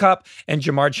Cooper Kupp and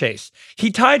Jamar Chase.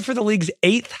 He tied for the league's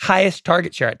 8th highest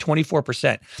target share at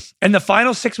 24%. In the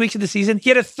final 6 weeks of the season, he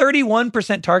had a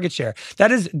 31% target share.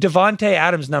 That is Devontae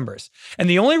Adams numbers. And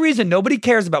the only reason nobody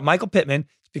cares about Michael Pittman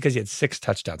because he had 6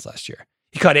 touchdowns last year.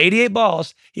 He caught 88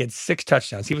 balls. He had 6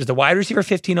 touchdowns. He was the wide receiver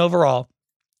 15 overall,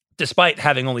 despite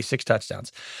having only 6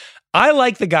 touchdowns. I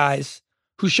like the guys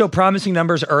who show promising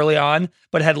numbers early on,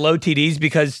 but had low TDs,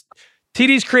 because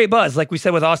TDs create buzz, like we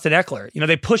said with Austin Eckler.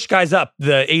 They push guys up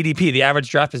the ADP, the average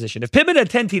draft position. If Pittman had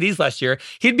 10 TDs last year,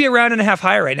 he'd be a round and a half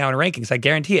higher right now in rankings. I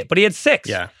guarantee it. But he had 6.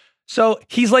 Yeah. So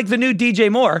he's like the new DJ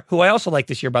Moore, who I also like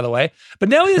this year, by the way. But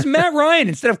now he has Matt Ryan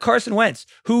instead of Carson Wentz,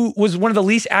 who was one of the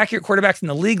least accurate quarterbacks in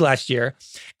the league last year.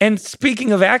 And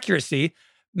speaking of accuracy,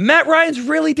 Matt Ryan's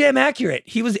really damn accurate.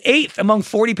 He was 8th among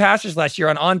 40 passers last year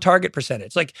on target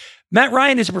percentage. Like, Matt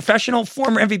Ryan is a professional,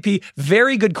 former MVP,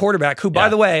 very good quarterback who, by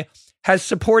the way, has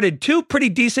supported 2 pretty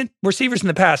decent receivers in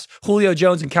the past, Julio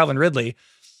Jones and Calvin Ridley.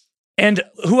 And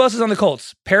who else is on the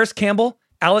Colts? Paris Campbell,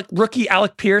 rookie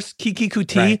Alec Pierce, Kiki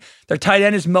Kuti. Right. Their tight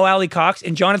end is Mo Alley Cox,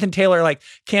 and Jonathan Taylor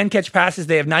can catch passes.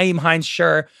 They have Nyheim Hines,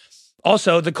 sure.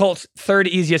 Also, the Colts' 3rd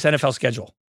easiest NFL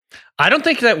schedule. I don't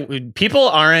think that people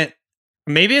aren't.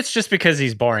 Maybe it's just because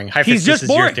he's boring. He's just this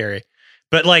boring. Is your theory.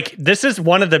 But like, this is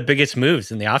one of the biggest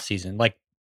moves in the offseason, like,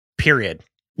 period.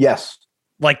 Yes.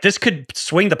 Like, this could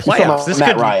swing the talking about playoffs. This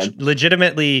Matt could Ryan.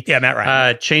 legitimately Matt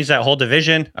Ryan. change that whole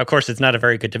division. Of course, it's not a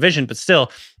very good division, but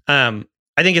still,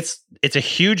 I think it's a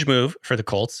huge move for the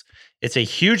Colts. It's a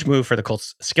huge move for the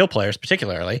Colts skill players,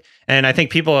 particularly. And I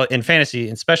think people in fantasy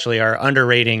especially are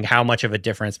underrating how much of a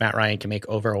difference Matt Ryan can make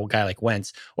over a guy like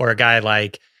Wentz or a guy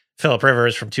like Phillip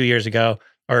Rivers from 2 years ago,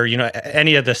 or,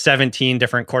 any of the 17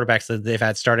 different quarterbacks that they've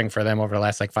had starting for them over the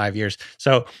last 5 years.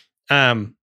 So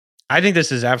I think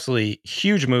this is absolutely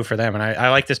huge move for them. And I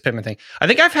like this Pittman thing. I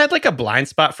think I've had a blind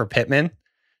spot for Pittman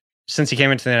since he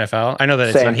came into the NFL. I know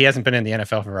that he hasn't been in the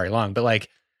NFL for very long, but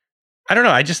I don't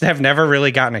know. I just have never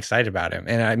really gotten excited about him.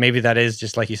 And maybe that is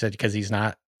just like you said, because he's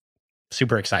not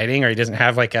super exciting, or he doesn't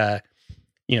have a,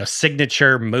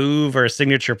 signature move or a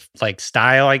signature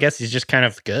style. I guess he's just kind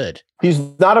of good. He's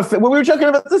not we were joking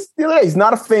about this the other day. He's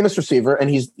not a famous receiver, and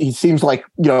he seems like,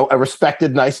 a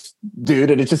respected, nice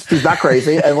dude, and he's not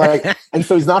crazy, and and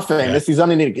so he's not famous. Yeah. He's on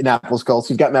the Indianapolis Colts.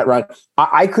 He's got Matt Ryan.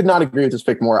 I could not agree with this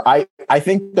pick more. I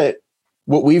think that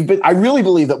I really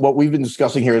believe that what we've been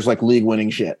discussing here is like league winning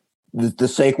shit. The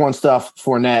Saquon stuff,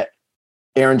 Fournette,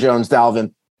 Aaron Jones,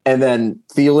 Dalvin, and then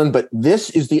Thielen. But this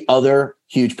is the other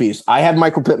huge piece. I had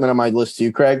Michael Pittman on my list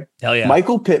too, Craig. Hell yeah.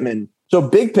 Michael Pittman. So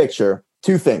big picture,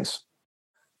 two things.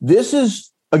 This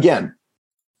is, again,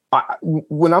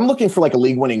 when I'm looking for like a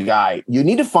league winning guy, you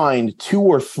need to find 2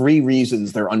 or 3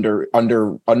 reasons they're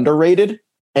underrated.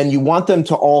 And you want them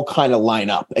to all kind of line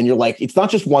up. And you're like, it's not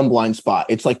just one blind spot.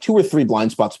 It's like 2 or 3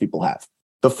 blind spots people have.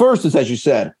 The first is, as you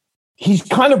said, he's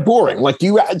kind of boring. Like,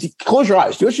 close your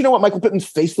eyes. Do you actually know what Michael Pittman's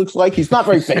face looks like? He's not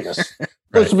very famous. Right.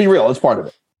 Let's be real. It's part of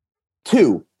it.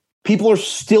 2, people are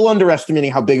still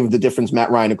underestimating how big of the difference Matt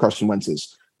Ryan and Carson Wentz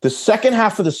is. The second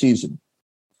half of the season,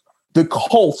 the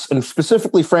Colts, and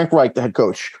specifically Frank Reich, the head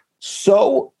coach,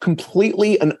 so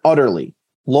completely and utterly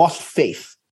lost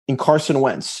faith in Carson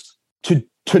Wentz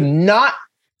to not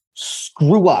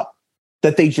screw up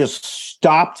that they just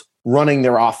stopped running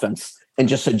their offense and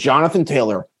just said, Jonathan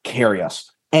Taylor, carry us.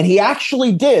 And he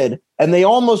actually did, and they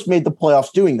almost made the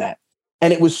playoffs doing that.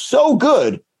 And it was so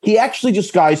good, he actually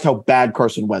disguised how bad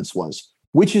Carson Wentz was,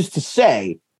 which is to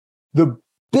say, the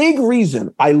big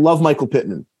reason I love Michael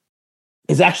Pittman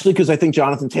is actually because I think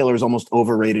Jonathan Taylor is almost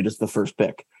overrated as the first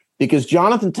pick. Because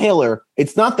Jonathan Taylor,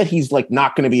 it's not that he's like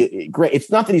not going to be great.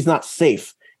 It's not that he's not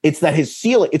safe. It's that his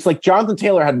ceiling, it's like Jonathan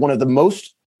Taylor had one of the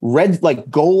most red, like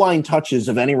goal line touches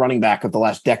of any running back of the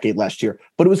last decade last year.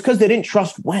 But it was because they didn't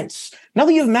trust Wentz. Now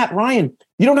that you have Matt Ryan,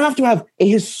 you don't have to have a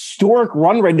historic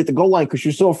run rate at the goal line because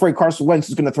you're so afraid Carson Wentz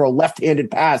is going to throw a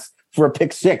left-handed pass for a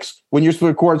pick 6 when you're supposed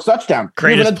to record a touchdown.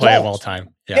 Greatest play of all time.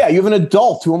 Yeah, you have an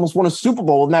adult who almost won a Super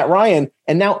Bowl with Matt Ryan.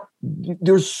 And now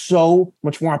there's so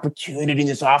much more opportunity in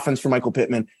this offense for Michael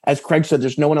Pittman. As Craig said,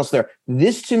 there's no one else there.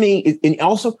 This to me, and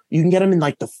also you can get him in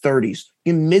like the 30s,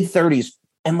 in mid 30s.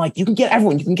 And like you can get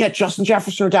everyone. You can get Justin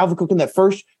Jefferson or Dalvin Cook in that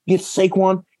first. You get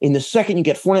Saquon in the second. You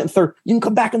get Fournette in third. You can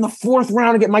come back in the 4th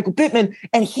round and get Michael Pittman.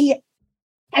 And he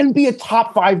can be a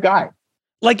top 5 guy.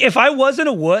 Like if I wasn't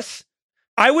a wuss,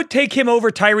 I would take him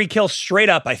over Tyreek Hill straight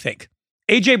up, I think.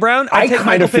 AJ Brown, I take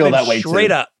Michael Pittman that way straight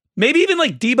too. Up. Maybe even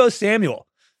like Deebo Samuel.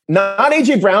 Not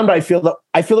AJ Brown, but I feel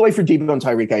the way for Deebo and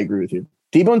Tyreek. I agree with you.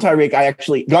 Deebo and Tyreek, I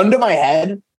actually, gun to my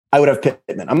head, I would have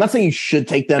Pittman. I'm not saying you should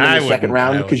take them in the second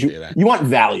round because you want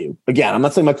value. Again, I'm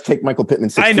not saying to take Michael Pittman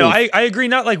 16th. I know. I agree.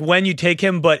 Not like when you take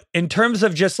him, but in terms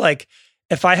of just like,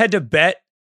 if I had to bet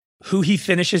who he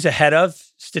finishes ahead of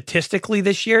statistically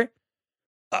this year,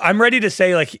 I'm ready to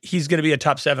say like he's going to be a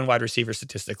top 7 wide receiver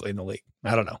statistically in the league.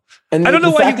 I don't know. And I don't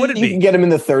know why he wouldn't be. You can get him in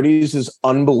the 30s is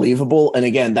unbelievable. And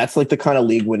again, that's like the kind of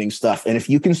league winning stuff. And if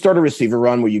you can start a receiver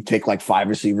run where you take like 5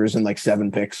 receivers and like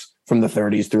 7 picks from the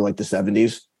 30s through like the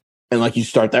 70s, and like you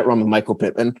start that run with Michael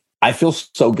Pittman, I feel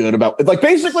so good about it. Like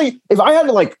basically, if I had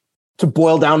to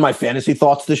boil down my fantasy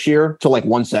thoughts this year to like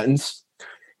one sentence,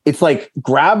 it's like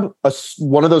grab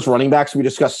one of those running backs we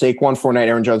discussed, Saquon, Fournette,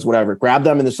 Aaron Jones, whatever. Grab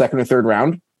them in the 2nd or 3rd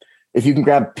round. If you can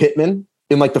grab Pittman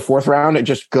in like the 4th round and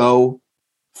just go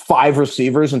 5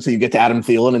 receivers until you get to Adam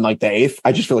Thielen in like the 8th,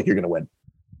 I just feel like you're going to win.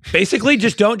 Basically,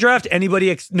 just don't draft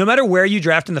anybody. No matter where you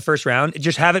draft in the 1st round,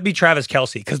 just have it be Travis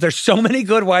Kelce because there's so many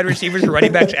good wide receivers and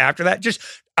running backs after that.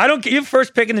 I don't get you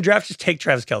first pick in the draft. Just take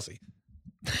Travis Kelce.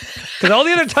 Because all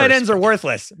the other tight ends are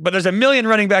worthless, but there's a million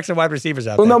running backs and wide receivers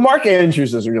out there. Well, no, Mark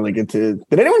Andrews is really good too.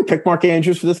 Did anyone pick Mark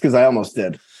Andrews for this? Because I almost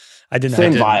did. I didn't.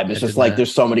 Same vibe. It's just like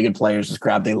there's so many good players. Just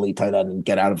grab the elite tight end and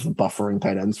get out of the buffering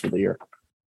tight ends for the year.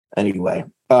 Anyway,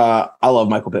 I love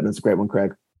Michael Pittman. It's a great one,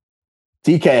 Craig.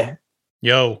 DK.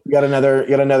 Yo. You got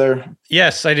another.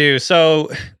 Yes, I do.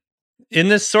 So in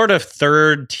this sort of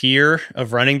 3rd tier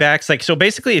of running backs, like, so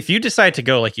basically if you decide to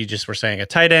go, like you just were saying, a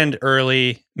tight end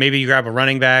early, maybe you grab a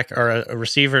running back or a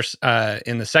receiver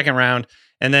in the 2nd round,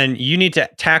 and then you need to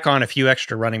tack on a few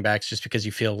extra running backs just because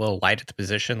you feel a little light at the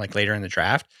position, like later in the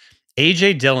draft.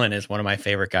 AJ Dillon is one of my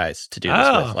favorite guys to do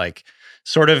this with, like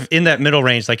sort of in that middle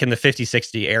range, like in the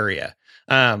 50-60 area.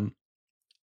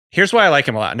 Here's why I like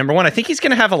him a lot. Number one, I think he's going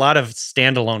to have a lot of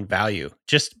standalone value.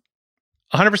 Just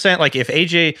 100%. Like if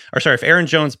Aaron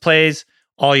Jones plays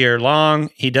all year long,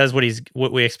 he does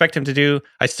what we expect him to do.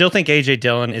 I still think AJ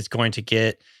Dillon is going to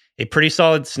get a pretty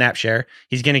solid snap share.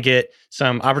 He's going to get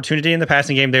some opportunity in the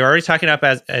passing game. They were already talking up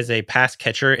as a pass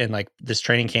catcher in like this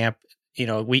training camp. You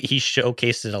know, he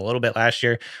showcased it a little bit last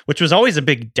year, which was always a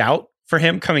big doubt for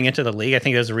him coming into the league. I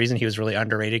think there's a reason he was really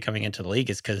underrated coming into the league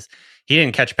is because he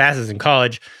didn't catch passes in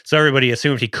college. So everybody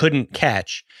assumed he couldn't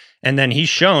catch. And then he's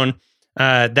shown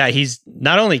that he's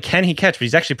not only can he catch, but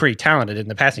he's actually pretty talented in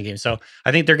the passing game. So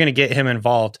I think they're going to get him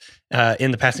involved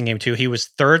in the passing game too. He was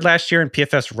third last year in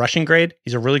PFF's rushing grade.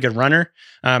 He's a really good runner.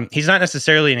 He's not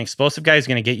necessarily an explosive guy who's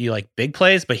going to get you like big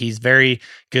plays, but he's very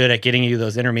good at getting you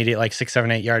those intermediate, like 6, 7,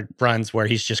 8 yard runs where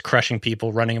he's just crushing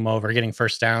people, running them over, getting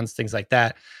first downs, things like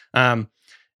that.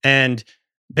 And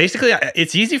basically,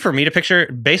 it's easy for me to picture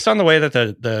based on the way that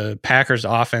the Packers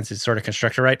offense is sort of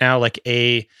constructed right now. Like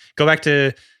go back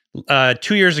to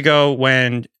 2 years ago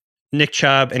when Nick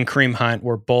Chubb and Kareem Hunt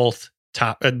were both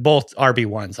both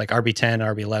RB1s, like RB10,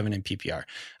 RB11 in PPR.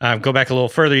 Go back a little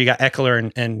further, you got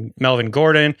Eckler and Melvin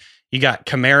Gordon. You got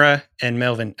Kamara and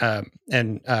Melvin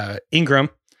Ingram,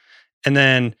 and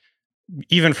then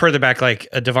even further back, like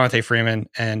Devontae Freeman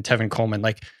and Tevin Coleman.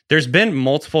 Like there's been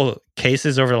multiple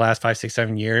cases over the last 5, 6,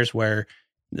 7 years where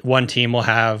one team will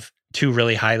have two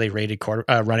really highly rated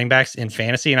running backs in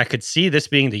fantasy. And I could see this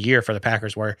being the year for the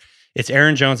Packers where it's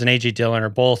Aaron Jones and AJ Dillon are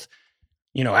both,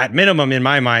 at minimum in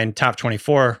my mind, top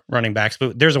 24 running backs,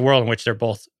 but there's a world in which they're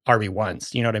both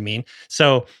RB1s. You know what I mean?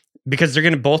 So because they're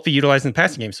going to both be utilized in the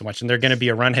passing game so much and they're going to be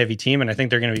a run heavy team. And I think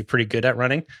they're going to be pretty good at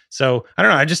running. So I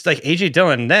don't know. I just like AJ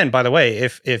Dillon. And then by the way,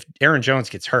 if Aaron Jones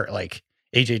gets hurt, like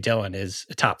AJ Dillon is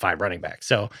a top 5 running back.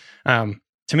 So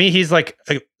to me, he's like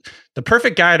the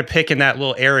perfect guy to pick in that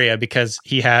little area because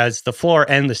he has the floor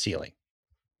and the ceiling.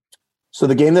 So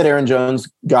the game that Aaron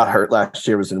Jones got hurt last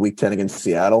year was in Week 10 against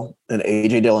Seattle, and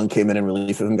AJ Dillon came in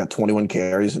relief of him, got 21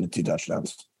 carries and 2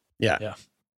 touchdowns. Yeah.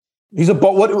 He's a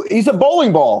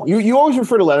bowling ball. You always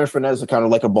refer to Leonard Fournette as kind of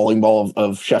like a bowling ball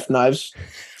of chef knives.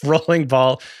 Rolling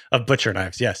ball of butcher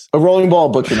knives, yes. A rolling ball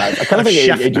of butcher knives. I kind of think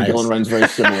AJ Dillon runs very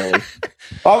similarly.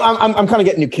 I'm kind of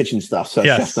getting new kitchen stuff, so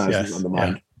chef knives is on the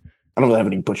mind. Yeah. I don't really have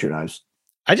any butcher knives.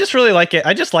 I just really like it.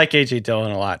 I just like AJ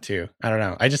Dillon a lot too. I don't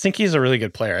know. I just think he's a really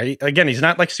good player. Again, he's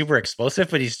not like super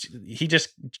explosive, but he just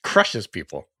crushes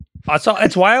people.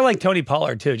 It's why I like Tony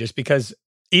Pollard too, just because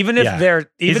even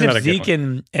if Zeke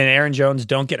and Aaron Jones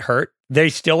don't get hurt, they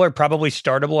still are probably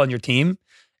startable on your team.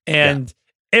 And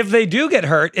if they do get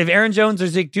hurt, if Aaron Jones or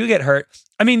Zeke do get hurt,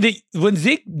 I mean, when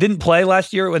Zeke didn't play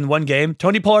last year in one game,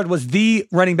 Tony Pollard was the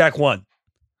running back 1.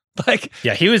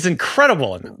 He was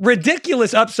incredible.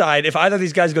 Ridiculous upside if either of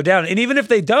these guys go down. And even if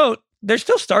they don't, they're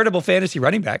still startable fantasy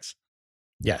running backs.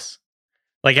 Yes.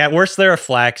 Like at worst, they're a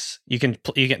flex. You can,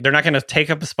 they're not going to take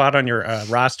up a spot on your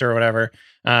roster or whatever.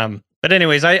 But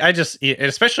anyways, I just,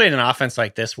 especially in an offense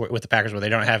like this with the Packers, where they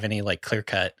don't have any like clear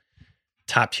cut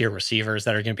top tier receivers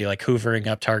that are going to be like hoovering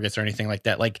up targets or anything like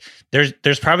that. Like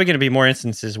there's probably going to be more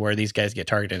instances where these guys get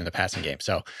targeted in the passing game.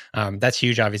 So that's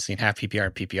huge, obviously in half PPR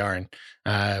and PPR. And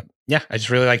I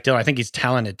just really like Dillon. I think he's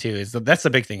talented too. That's the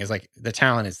big thing is like the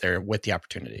talent is there with the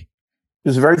opportunity.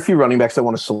 There's very few running backs I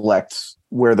want to select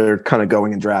where they're kind of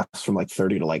going in drafts from like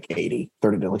 30 to like 80,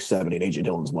 30 to like 70. And AJ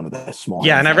Dillon's one of the small.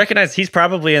 Yeah. And I recognize he's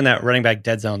probably in that running back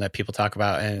dead zone that people talk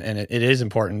about. And it is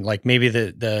important. Like maybe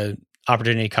the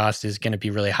opportunity cost is going to be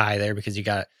really high there because you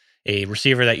got a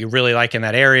receiver that you really like in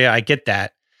that area. I get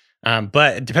that.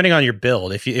 But depending on your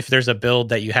build, if there's a build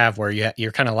that you have where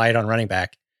you're kind of light on running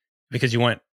back because you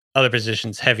want other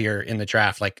positions heavier in the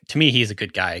draft, like to me, he's a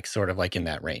good guy, sort of like in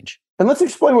that range. And let's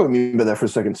explain what we mean by that for a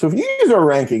second. So if you use our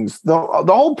rankings, the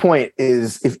whole point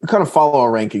is if you kind of follow our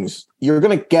rankings, you're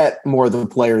going to get more of the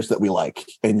players that we like,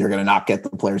 and you're going to not get the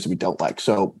players that we don't like.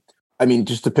 So, I mean,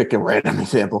 just to pick a random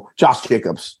example, Josh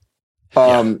Jacobs.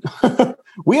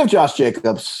 We have Josh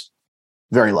Jacobs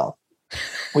very low.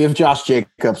 We have Josh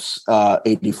Jacobs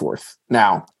 84th.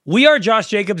 Now, we are Josh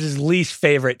Jacobs' least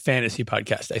favorite fantasy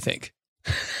podcast, I think.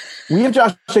 We have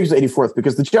Josh Jacobs 84th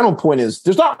because the general point is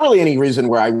there's not really any reason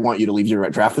where I want you to leave your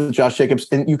draft with Josh Jacobs.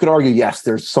 And you could argue, yes,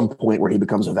 there's some point where he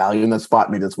becomes a value in that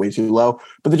spot. Maybe that's way too low.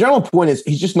 But the general point is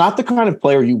he's just not the kind of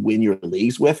player you win your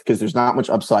leagues with because there's not much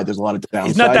upside. There's a lot of downside.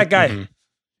 He's not that guy. Mm-hmm.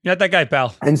 You're not that guy,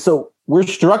 pal. And so we're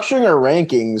structuring our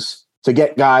rankings to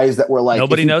get guys that were like...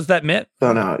 Nobody knows that, Mitt.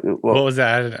 Oh, no. Well, what was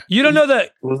that? You don't know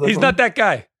that. He's not that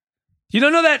guy. You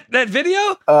don't know that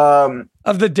video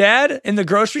of the dad in the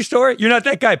grocery store? You're not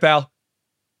that guy, pal.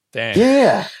 Dang.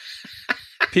 Yeah.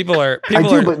 People are.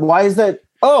 But why is that?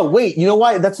 Oh, wait. You know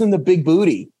why? That's in the Big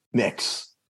Booty mix.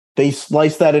 They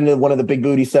slice that into one of the Big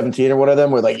Booty 17 or one of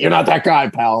them. We're like, you're not that guy,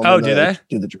 pal. Oh, do they?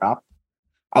 Do the drop.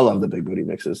 I love the Big Booty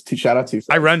mixes. Shout out to.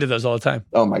 I run to those all the time.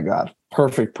 Oh my God.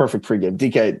 Perfect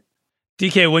pregame.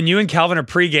 DK, when you and Calvin are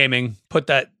pre-gaming, put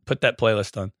that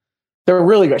playlist on. They're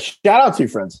really good. Shout out to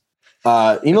friends.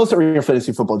 Email us at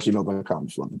ringer-fantasyfootball@gmail.com.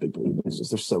 Just love the Big Booty mixes.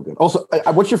 They're so good. Also,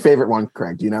 what's your favorite one,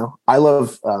 Craig? Do you know? I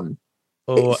love the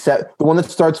one that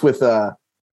starts with the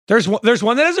There's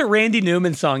one that has a Randy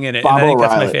Newman song in it. Bob and I think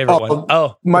O'Reilly. that's my favorite one.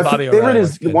 Oh, my Bobby favorite O'Reilly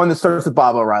is the one that starts with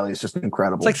Bob O'Reilly. It's just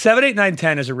incredible. It's like 7, 8, 9,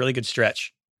 10 is a really good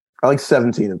stretch. I like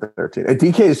 17 and 13. And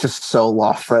DK is just so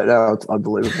lost right now. It's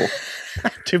unbelievable.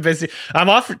 Too busy. I'm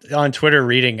off on Twitter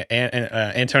reading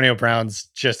Antonio Brown's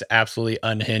just absolutely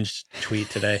unhinged tweet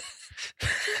today.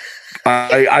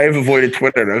 I have avoided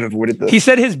Twitter. I've avoided this. He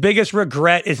said his biggest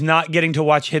regret is not getting to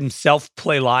watch himself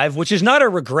play live, which is not a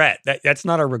regret. That's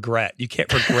not a regret. You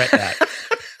can't regret that.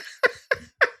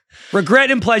 Regret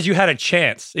implies you had a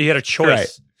chance. You had a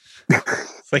choice. Right.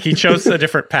 It's like he chose a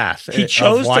different path. He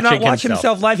chose to not watch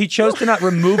himself live. He chose to not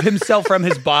remove himself from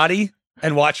his body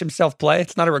and watch himself play.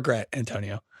 It's not a regret,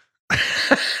 Antonio.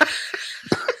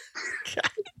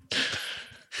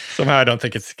 Somehow I don't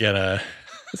think it's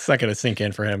not gonna sink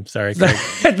in for him. Sorry, Craig.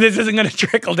 This isn't gonna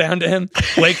trickle down to him.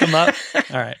 Wake him up.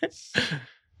 All right.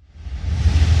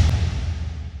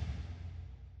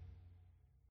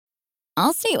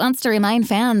 Allstate wants to remind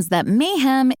fans that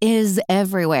mayhem is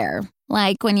everywhere.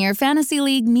 Like when your fantasy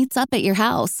league meets up at your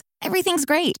house. Everything's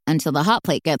great until the hot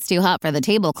plate gets too hot for the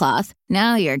tablecloth.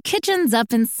 Now your kitchen's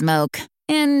up in smoke.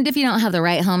 And if you don't have the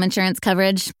right home insurance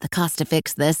coverage, the cost to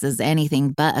fix this is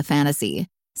anything but a fantasy.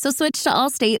 So switch to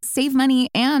Allstate, save money,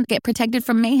 and get protected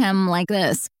from mayhem like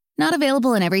this. Not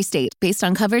available in every state based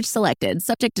on coverage selected,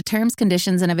 subject to terms,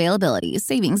 conditions, and availability.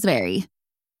 Savings vary.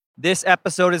 This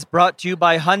episode is brought to you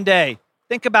by Hyundai.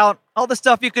 Think about all the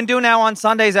stuff you can do now on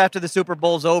Sundays after the Super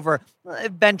Bowl's over.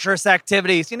 Adventurous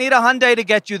activities. You need a Hyundai to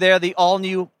get you there. The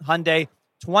all-new Hyundai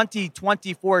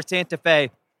 2024 Santa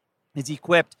Fe is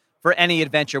equipped for any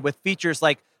adventure with features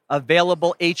like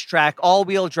available H-Track,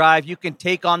 all-wheel drive. You can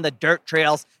take on the dirt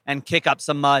trails and kick up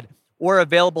some mud. Or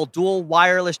available dual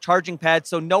wireless charging pads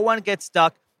so no one gets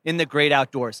stuck in the great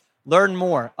outdoors. Learn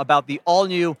more about the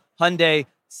all-new Hyundai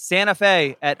Santa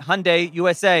Fe at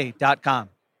HyundaiUSA.com.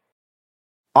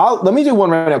 Let me do one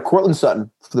right now. Courtland Sutton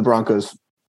for the Broncos.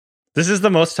 This is the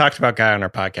most talked about guy on our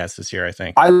podcast this year, I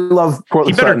think. I love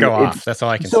Courtland He better Sutton. go off. That's all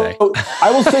I can say.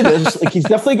 I will say this. Like, he's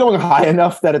definitely going high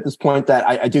enough that at this point that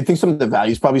I do think some of the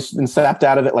value's probably been sapped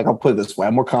out of it. Like, I'll put it this way.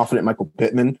 I'm more confident in Michael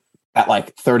Pittman at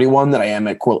like 31 than I am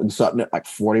at Courtland Sutton at like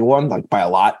 41, like by a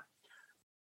lot.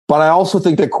 But I also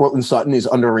think that Courtland Sutton is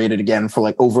underrated again for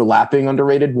like overlapping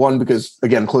underrated. One, because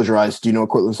again, close your eyes. Do you know what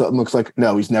Courtland Sutton looks like?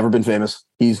 No, he's never been famous.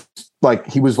 He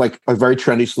was like a very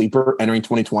trendy sleeper entering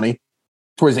 2020.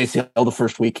 Towards ACL the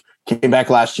first week, came back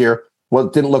last year. Well,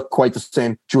 it didn't look quite the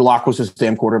same. Drew Lock was his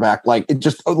damn quarterback. Like, it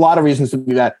just a lot of reasons to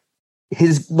be that.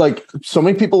 His like so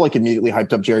many people like immediately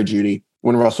hyped up Jerry Jeudy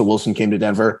when Russell Wilson came to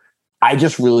Denver. I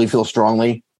just really feel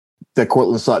strongly that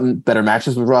Courtland Sutton better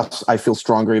matches with Russ. I feel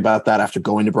stronger about that after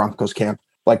going to Broncos camp.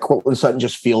 Like, Courtland Sutton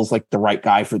just feels like the right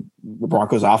guy for the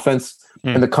Broncos offense.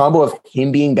 And the combo of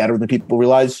him being better than people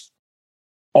realize,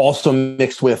 also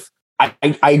mixed with,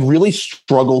 I really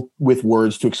struggle with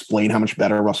words to explain how much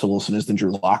better Russell Wilson is than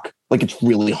Drew Lock. Like, it's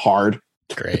really hard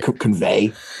to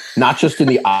convey, not just in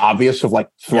the obvious of like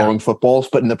throwing footballs,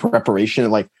 but in the preparation.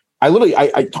 And like, I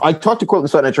talked to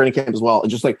Courtland Sutton at training camp as well. And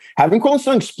just like having Courtland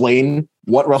Sutton explain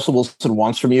what Russell Wilson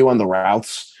wants from you on the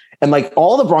routes. And like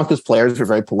all the Broncos players were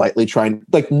very politely trying,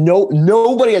 like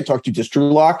nobody I talked to just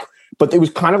Drew Lock, but it was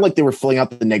kind of like they were filling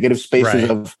out the negative spaces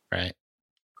of,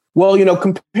 well, you know,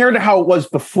 compared to how it was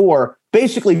before,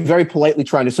 basically very politely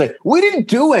trying to say, we didn't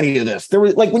do any of this. There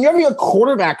was like, when you're having a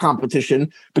quarterback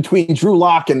competition between Drew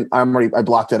Lock and I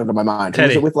blocked that out of my mind. Who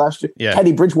was it with last year? Yeah.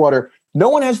 Teddy Bridgewater. No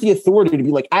one has the authority to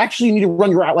be like, actually, you need to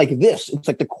run your route like this. It's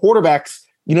like the quarterbacks,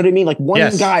 you know what I mean? Like one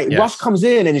guy, Russ comes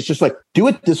in and it's just like, do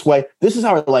it this way. This is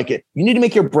how I like it. You need to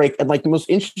make your break. And like the most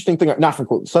interesting thing, not from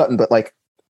Courtland Sutton, but like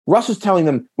Russ is telling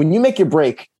them, when you make your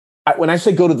break, when I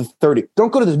say go to the 30,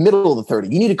 don't go to the middle of the 30.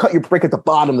 You need to cut your break at the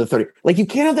bottom of the 30. Like, you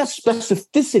can't have that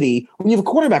specificity when you have a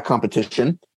quarterback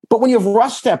competition. But when you have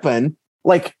Russ step in,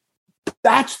 like,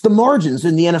 that's the margins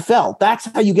in the NFL. That's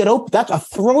how you get open. That's a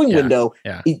throwing window.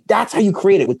 Yeah. That's how you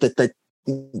create it with the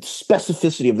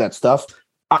specificity of that stuff.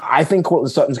 I think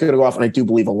Courtland Sutton's going to go off, and I do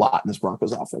believe a lot in this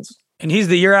Broncos offense. And he's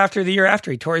the year after.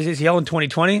 He tore his ACL in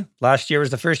 2020. Last year was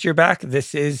the first year back.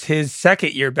 This is his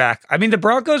second year back. I mean, the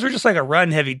Broncos were just like a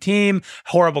run-heavy team,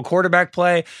 horrible quarterback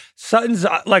play. Sutton's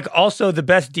like also the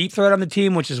best deep threat on the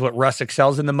team, which is what Russ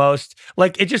excels in the most.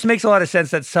 Like, it just makes a lot of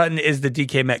sense that Sutton is the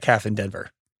DK Metcalf in Denver.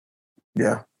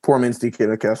 Yeah, poor man's DK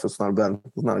Metcalf. That's not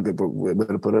a good way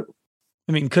to put it.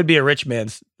 I mean, could be a rich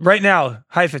man's. Right now,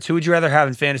 Heifetz, who would you rather have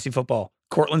in fantasy football?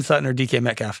 Courtland Sutton or DK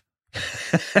Metcalf?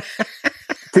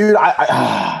 Dude,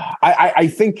 I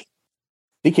think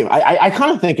DK. I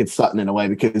kind of think it's Sutton in a way,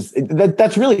 because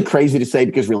that's really crazy to say,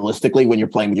 because realistically, when you're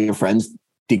playing with your friends,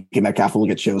 DK Metcalf will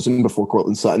get chosen before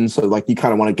Cortland Sutton. So like you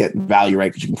kind of want to get value,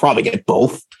 right? Because you can probably get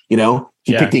both, you know?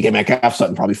 If you pick DK Metcalf,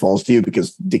 Sutton probably falls to you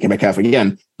because DK Metcalf,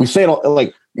 again, we say it all,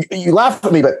 like you laugh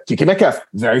at me, but DK Metcalf,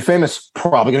 very famous,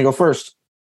 probably going to go first.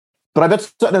 But I bet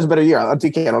Sutton has a better year.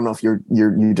 DK, I don't know if you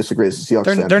disagree as a Seahawks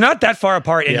fan. They're not that far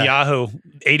apart in Yahoo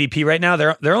ADP right now.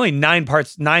 They're only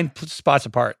 9 spots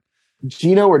apart.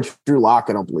 Gino or Drew Lock,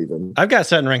 I don't believe in. I've got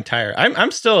Sutton ranked higher.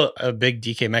 I'm still a big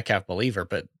DK Metcalf believer,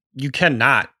 but you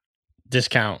cannot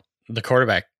discount the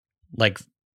quarterback like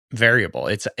variable.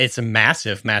 It's a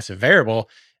massive variable.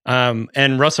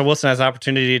 And Russell Wilson has the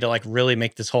opportunity to like really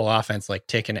make this whole offense like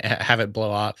tick and have it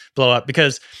blow up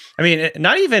because I mean,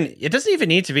 it doesn't even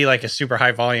need to be like a super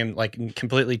high volume, like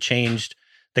completely changed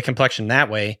the complexion that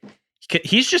way.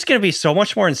 He's just going to be so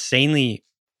much more insanely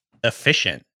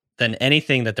efficient than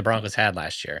anything that the Broncos had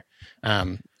last year.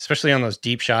 Especially on those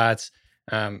deep shots.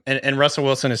 And Russell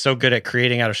Wilson is so good at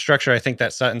creating out of structure. I think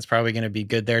that Sutton's probably going to be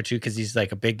good there too, because he's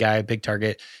like a big guy, big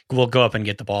target, will go up and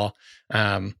get the ball.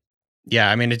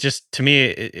 Yeah, I mean, it just, to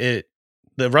me,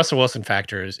 the Russell Wilson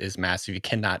factor is massive. You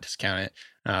cannot discount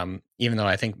it. Even though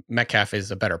I think Metcalf is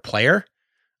a better player,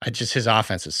 his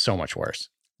offense is so much worse.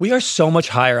 We are so much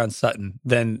higher on Sutton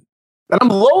than. And I'm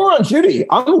lower on Judy.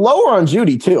 I'm lower on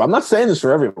Judy too. I'm not saying this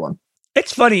for everyone.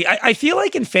 It's funny. I feel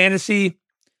like in fantasy,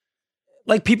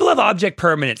 like people have object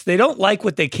permanence. They don't like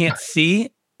what they can't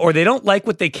see, or they don't like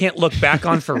what they can't look back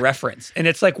on for reference. And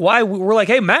it's like, why we're like,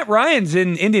 hey, Matt Ryan's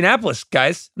in Indianapolis,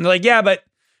 guys. And they're like, yeah, but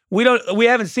we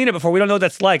haven't seen it before. We don't know what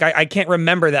that's like. I can't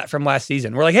remember that from last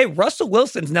season. We're like, hey, Russell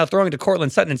Wilson's now throwing to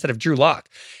Cortland Sutton instead of Drew Lock.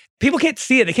 People can't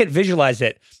see it. They can't visualize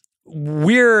it.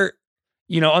 We're,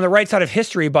 on the right side of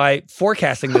history by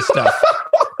forecasting this stuff.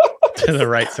 To the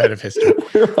right side of history.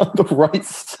 We're on the right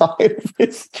side of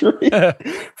history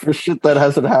for shit that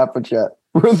hasn't happened yet.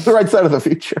 We're on the right side of the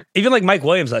future. Even like Mike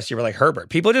Williams last year, we're like Herbert.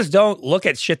 People just don't look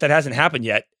at shit that hasn't happened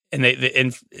yet, and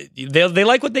they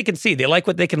like what they can see. They like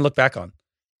what they can look back on.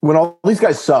 When all these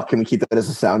guys suck, can we keep that as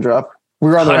a sound drop?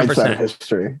 We're on the 100%. Right side of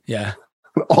history. Yeah.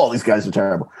 All these guys are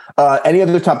terrible. Any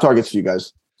other top targets for you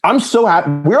guys? I'm so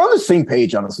happy. We're on the same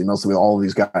page, honestly, mostly with all of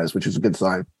these guys, which is a good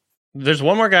sign. There's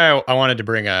one more guy I wanted to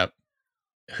bring up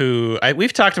who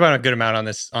we've talked about a good amount on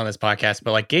this podcast,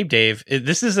 but like Gabe Dave,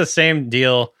 this is the same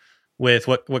deal with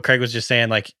what Craig was just saying.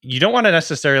 Like, you don't want to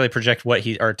necessarily project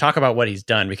or talk about what he's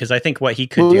done, because I think what he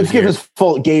could do. Let's give his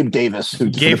full Gabe Davis.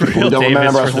 Gabriel don't Davis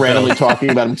remember us randomly talking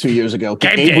about him 2 years ago.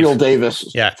 Gabriel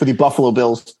Davis for the Buffalo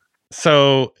Bills.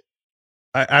 So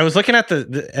I was looking at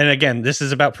and again, this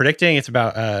is about predicting. It's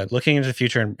about looking into the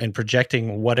future and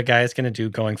projecting what a guy is going to do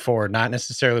going forward, not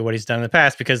necessarily what he's done in the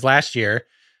past, because last year,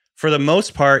 for the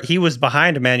most part, he was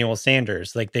behind Emmanuel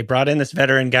Sanders. Like, they brought in this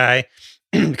veteran guy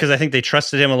because I think they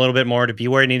trusted him a little bit more to be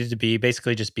where he needed to be,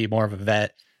 basically just be more of a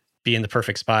vet, be in the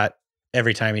perfect spot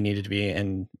every time he needed to be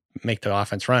and make the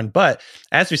offense run. But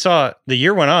as we saw, the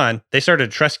year went on, they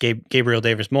started to trust Gabriel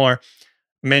Davis more.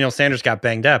 Emmanuel Sanders got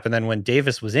banged up. And then when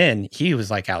Davis was in, he was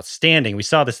like outstanding. We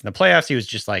saw this in the playoffs. He was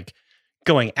just like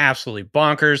going absolutely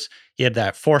bonkers. He had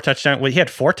that 4 touchdown. Well, he had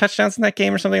 4 touchdowns in that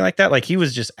game or something like that. Like, he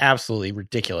was just absolutely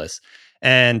ridiculous.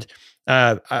 And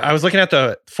I was looking at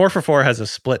the 4-for-4 has a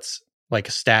splits, like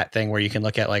a stat thing where you can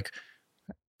look at like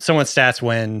someone's stats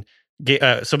when,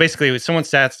 so basically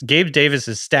someone's stats, Gabe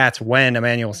Davis's stats when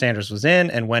Emmanuel Sanders was in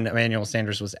and when Emmanuel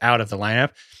Sanders was out of the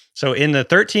lineup. So in the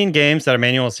 13 games that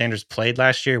Emmanuel Sanders played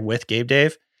last year with Gabe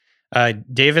Dave,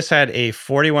 Davis had a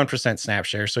 41% snap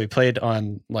share. So he played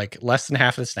on like less than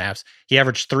half of the snaps. He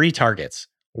averaged 3 targets,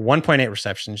 1.8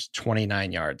 receptions,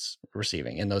 29 yards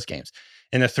receiving in those games.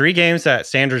 In the 3 games that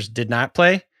Sanders did not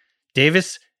play,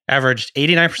 Davis averaged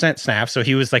 89% snaps. So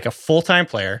he was like a full-time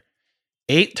player,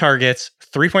 8 targets,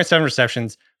 3.7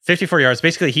 receptions, 54 yards.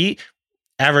 Basically, he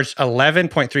averaged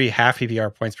 11.3 half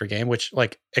PPR points per game, which,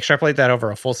 like, extrapolate that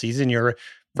over a full season, you're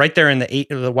right there in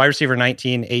the wide receiver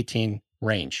 19-18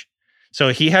 range. So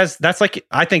he has, that's like,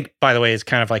 I think, by the way, is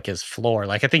kind of like his floor.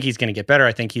 Like, I think he's going to get better.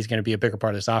 I think he's going to be a bigger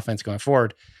part of this offense going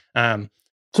forward.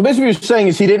 So basically what you're saying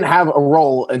is he didn't have a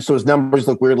role, and so his numbers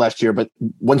look weird last year, but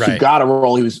once he got a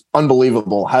role, he was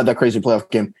unbelievable, had that crazy playoff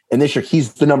game. And this year,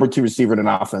 he's the number 2 receiver in an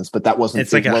offense, but that wasn't.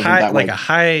 It's like a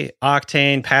high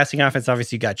octane passing offense.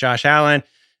 Obviously, you got Josh Allen.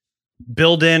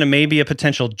 Build in maybe a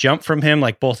potential jump from him,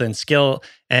 like both in skill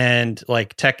and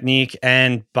like technique.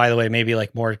 And by the way, maybe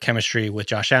like more chemistry with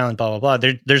Josh Allen, blah, blah,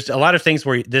 blah. There's a lot of things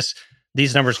where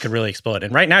these numbers could really explode.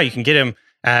 And right now you can get him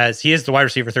as he is the wide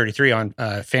receiver 33 on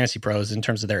Fantasy Pros in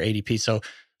terms of their ADP. So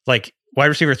like wide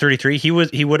receiver 33, he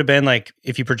would have been like,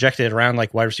 if you projected it around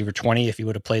like wide receiver 20, if he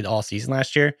would have played all season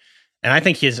last year. And I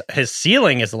think his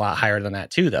ceiling is a lot higher than that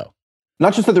too, though.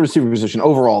 Not just at the receiver position,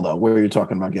 overall, though, where you're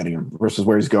talking about getting him versus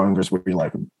where he's going versus where you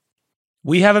like him.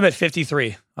 We have him at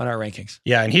 53 on our rankings.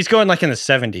 Yeah, and he's going like in the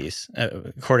 70s,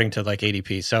 according to like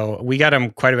ADP. So we got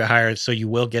him quite a bit higher. So you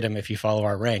will get him if you follow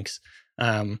our ranks.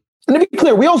 And to be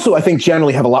clear, we also, I think,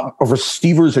 generally have a lot of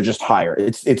receivers are just higher.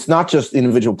 It's not just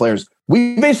individual players.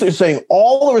 We basically are saying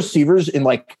all the receivers in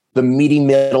like the meaty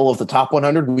middle of the top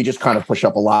 100, we just kind of push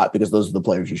up a lot because those are the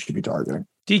players you should be targeting.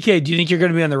 DK, do you think you're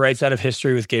going to be on the right side of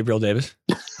history with Gabriel Davis?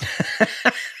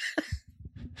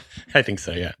 I think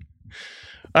so, yeah.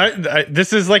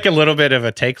 This is like a little bit of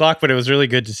a take lock, but it was really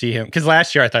good to see him because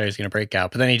last year I thought he was going to break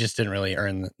out, but then he just didn't really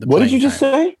earn the What did you playing just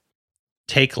time. say?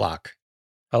 Take lock.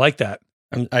 I like that.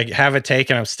 I have a take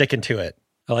and I'm sticking to it.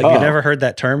 I like Oh. that. You never heard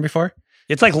that term before?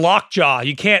 It's like lockjaw.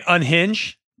 You can't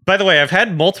unhinge. By the way, I've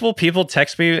had multiple people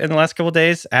text me in the last couple of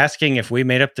days asking if we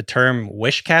made up the term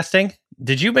wish casting.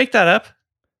 Did you make that up?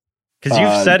 Because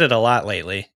you've said it a lot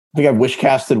lately. I think I wish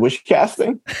casting.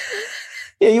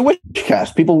 Yeah, you wish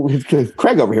cast. People,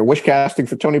 Craig over here, wish casting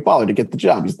for Tony Pollard to get the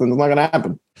job. It's not going to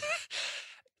happen.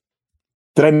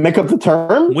 Did I make up the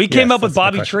term? We came Yes, up with that's the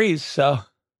Bobby question. Trees, so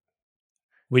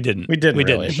we didn't. We didn't We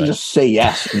really, You didn't. should just say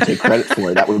yes and take credit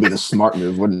for it. That would be the smart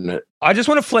move, wouldn't it? I just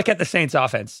want to flick at the Saints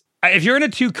offense. If you're in a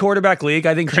 2-quarterback league,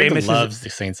 I think Craig Jameis loves the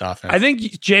Saints offense. I think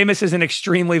Jameis is an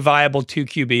extremely viable 2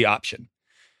 QB option.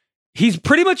 He's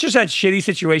pretty much just had shitty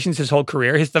situations his whole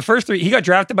career. The first 3, he got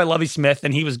drafted by Lovie Smith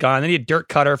and he was gone. Then he had Dirk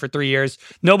Cutter for 3 years.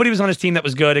 Nobody was on his team that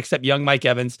was good except young Mike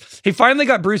Evans. He finally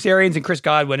got Bruce Arians and Chris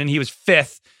Godwin, and he was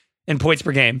 5th in points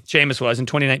per game. Jameis was in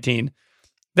 2019.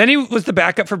 Then he was the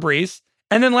backup for Breeze.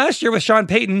 And then last year with Sean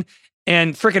Payton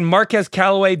and freaking Marquez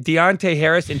Callaway, Deontay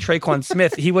Harris, and Traquan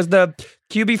Smith, he was the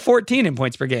QB 14 in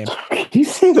points per game. Can you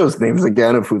say those names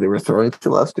again of who they were throwing to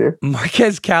last year?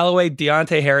 Marquez Callaway,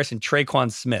 Deontay Harris, and Traquan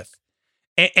Smith.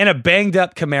 And a banged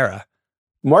up Kamara.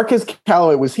 Marcus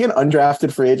Callaway, was he an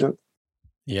undrafted free agent?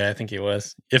 Yeah, I think he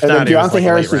was. If And not, then he was Deontay like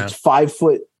Harris late is round. 5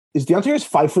 foot. Is Deontay Harris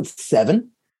 5'7"?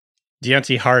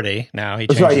 Deontay Hardy. Now he Oh,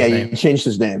 changed sorry, his yeah, name. he changed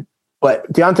his name.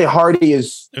 But Deontay Hardy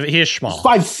is He is small.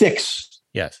 5'6".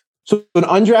 Yes. So an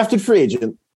undrafted free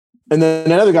agent, and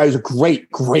then another guy who's a great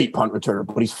punt returner,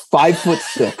 but he's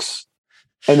 5'6".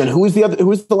 And then who is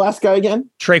the last guy again?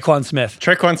 Traquan Smith.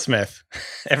 Traquan Smith.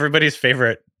 Everybody's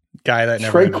favorite guy that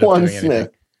never ended up Traquan doing Smith. anything.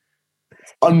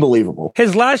 Unbelievable.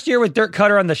 His last year with Dirk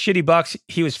Cutter on the shitty Bucks,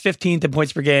 he was 15th in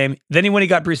points per game. Then when he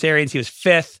got Bruce Arians, he was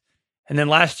 5th. And then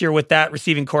last year with that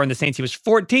receiving core in the Saints, he was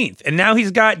 14th. And now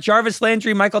he's got Jarvis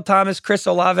Landry, Michael Thomas, Chris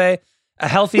Olave, a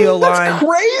healthy O-line. That's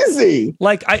crazy.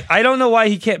 Like, I don't know why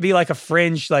he can't be like a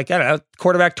fringe, like, I don't know,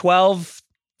 quarterback 12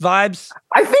 vibes.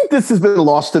 I think this has been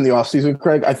lost in the offseason,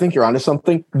 Craig. I think you're onto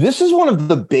something. This is one of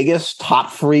the biggest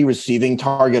top 3 receiving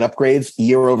target upgrades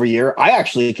year over year. I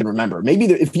actually can remember. Maybe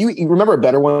if you remember a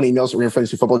better one, emails at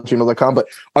RealFantasyFootball@gmail.com. But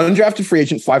undrafted free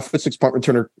agent, 5'6" punt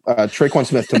returner, Traquan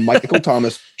Smith to Michael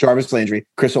Thomas, Jarvis Landry,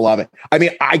 Chris Olave. I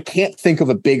mean, I can't think of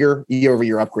a bigger year over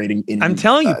year upgrading. I'm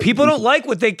telling you, people don't like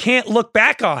what they can't look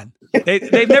back on.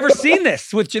 They've never seen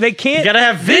this, which they can't You gotta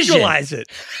have vision. visualize it.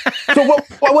 So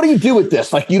what do you do with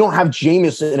this? Like, you don't have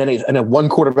Jameis in a 1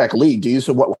 quarterback league, do you?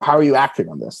 So how are you acting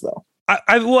on this though?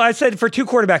 I said for 2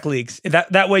 quarterback leagues.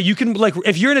 That way you can, like,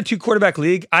 if you're in a 2 quarterback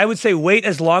league, I would say wait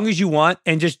as long as you want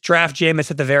and just draft Jameis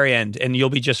at the very end, and you'll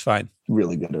be just fine.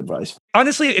 Really good advice.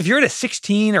 Honestly, if you're in a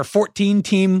 16 or 14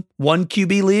 team 1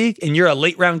 QB league and you're a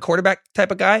late round quarterback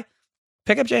type of guy,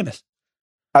 pick up Jameis.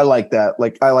 I like that.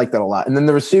 I like that a lot. And then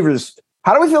the receivers.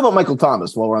 How do we feel about Michael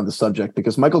Thomas while we're on the subject?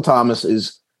 Because Michael Thomas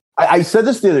is. I said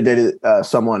this the other day to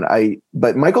someone.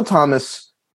 But Michael Thomas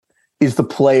is the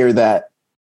player that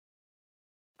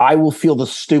I will feel the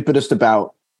stupidest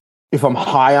about if I'm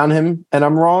high on him and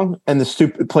I'm wrong, and the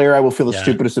stupid player I will feel the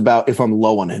stupidest about if I'm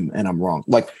low on him and I'm wrong.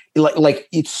 Like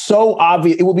it's so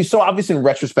obvious. It will be so obvious in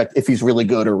retrospect if he's really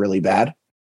good or really bad.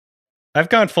 I've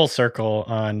gone full circle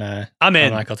on I'm in.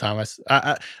 on Michael Thomas.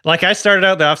 I started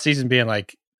out the offseason being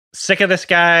like, sick of this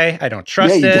guy. I don't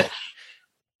trust you it. did.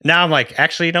 Now I'm like,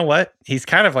 actually, you know what? He's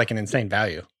kind of like an insane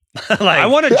value. I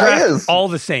want to Yeah, he draft is. all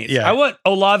the Saints. Yeah. I want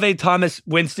Olave, Thomas,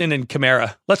 Winston, and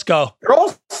Kamara. Let's go. They're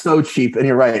all so cheap, and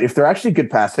you're right. If they're actually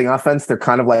good passing offense, they're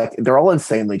kind of like they're all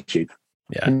insanely cheap.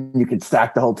 Yeah. And you can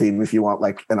stack the whole team if you want,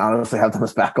 and honestly have them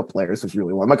as backup players if you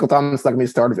really want. Michael Thomas is not going to be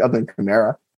started other than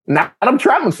Kamara. Now Adam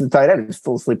Trautman's the tight end. He's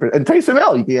still a sleeper, and Taysom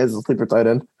Hill, he has a sleeper tight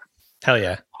end. Hell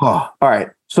yeah. Oh, all right.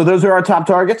 So those are our top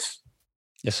targets.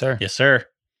 Yes, sir. Yes, sir.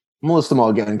 I'm going to list them all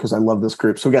again because I love this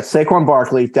group. So we got Saquon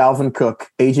Barkley, Dalvin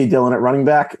Cook, A.J. Dillon at running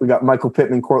back. We got Michael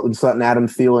Pittman, Cortland Sutton, Adam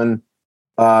Thielen,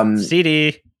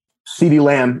 CD. CeeDee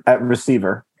Lamb at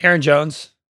receiver. Aaron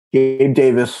Jones. Gabe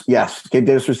Davis, yes. Gabe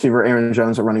Davis receiver, Aaron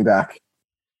Jones at running back.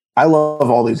 I love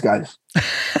all these guys.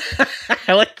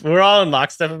 I like we're all in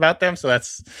lockstep about them, so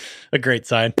that's a great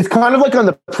sign. It's kind of like on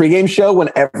the pregame show when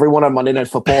everyone on Monday Night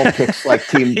Football picks like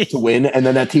team to win, and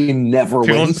then that team never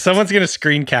wins. Someone's gonna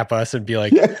screen cap us and be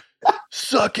like,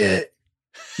 "Suck it,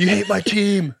 you hate my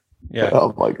team." Yeah.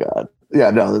 Oh my god. Yeah.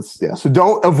 No. So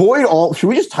don't avoid all. Should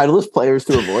we just title this players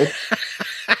to avoid?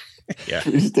 Yeah.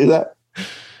 Should we just do that?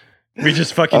 We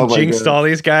just fucking jinxed all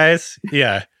these guys.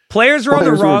 Yeah. Players are on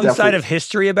the wrong side of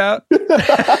history about.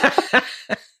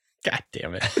 God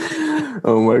damn it.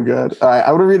 Oh my god. All right, I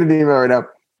want to read an email right now.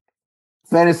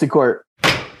 Fantasy Court.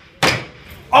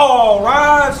 All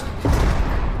rise.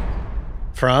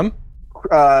 From?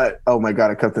 Oh my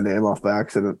god, I cut the name off by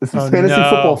accident. This is fantasy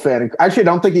football fan. Actually, I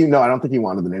don't think he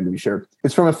wanted the name to be sure.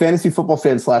 It's from a fantasy football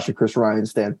fan / a Chris Ryan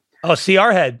stan. Oh,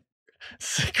 CR head.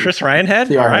 Chris Ryan head?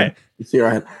 CR all right. CR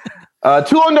head.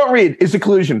 Too long don't read is a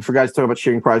collusion for guys talking about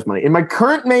sharing prize money. In my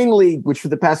current main league, which for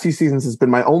the past few seasons has been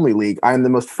my only league, I am the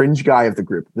most fringe guy of the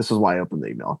group. This is why I opened the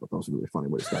email. I thought that was a really funny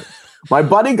way to start. My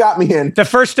buddy got me in. The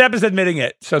first step is admitting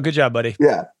it. So good job, buddy.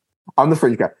 Yeah. I'm the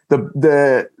fringe guy.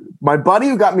 My buddy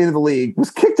who got me into the league was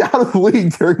kicked out of the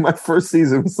league during my first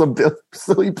season with some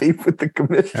silly beef with the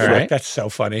commissioner. All right. That's so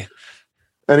funny.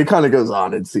 And he kind of goes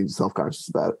on and seems self-conscious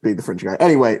about it, being the fringe guy.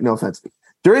 Anyway, no offense.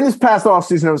 During this past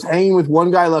offseason, I was hanging with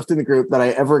one guy left in the group that I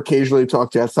ever occasionally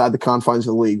talked to outside the confines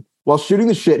of the league. While shooting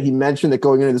the shit, he mentioned that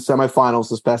going into the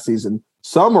semifinals this past season,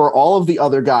 some or all of the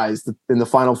other guys in the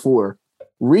Final Four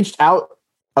reached out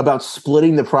about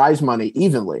splitting the prize money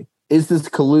evenly. Is this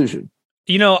collusion?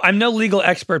 You know, I'm no legal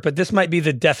expert, but this might be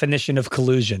the definition of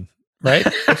collusion, right?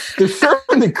 They're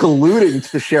certainly colluding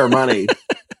to share money.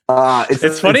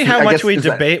 It's funny how much we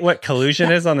debate what collusion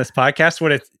is on this podcast.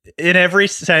 What it's in every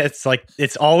sense, like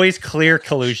it's always clear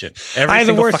collusion. I have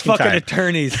the worst fucking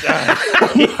attorneys. I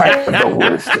have the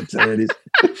worst attorneys.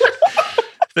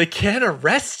 They can't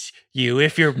arrest you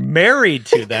if you're married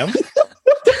to them.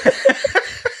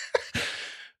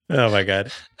 Oh my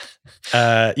god.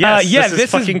 This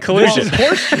is fucking collusion.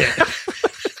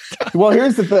 Well,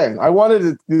 here's the thing. I wanted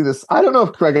to do this. I don't know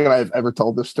if Craig and I have ever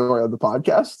told this story on the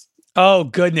podcast. Oh,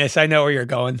 goodness. I know where you're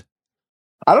going.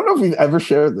 I don't know if we've ever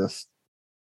shared this.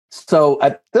 So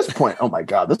at this point, oh my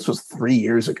God, this was 3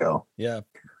 years ago. Yeah.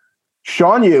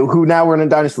 Sean Yu, who now we're in a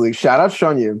Dynasty League, shout out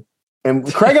Sean Yu.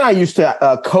 And Craig and I used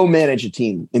to co-manage a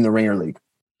team in the Ringer League.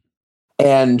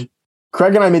 And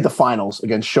Craig and I made the finals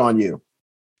against Sean Yu.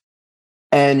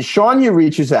 And Sean Yu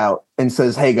reaches out and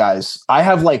says, hey guys, I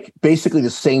have like basically the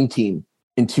same team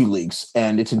in 2 leagues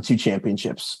and it's in 2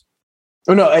 championships.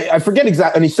 Oh no, I forget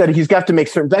exactly. And he said he's got to make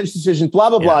certain bench decisions,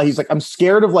 blah, blah, blah. He's like, I'm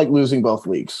scared of like losing both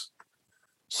leagues.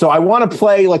 So I want to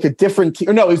play like a different team.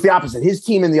 Or no, it was the opposite. His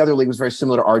team in the other league was very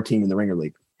similar to our team in the Ringer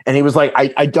League. And he was like,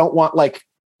 I don't want like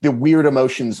the weird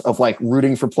emotions of like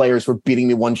rooting for players who are beating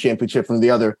me one championship from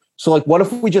the other. So like, what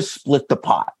if we just split the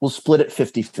pot? We'll split it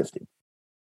 50-50.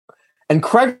 And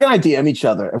Craig and I DM each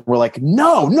other and we're like,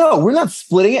 no, we're not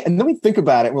splitting it. And then we think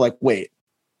about it. And we're like, wait,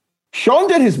 Sean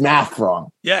did his math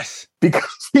wrong. Yes.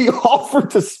 Because he offered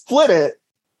to split it,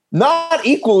 not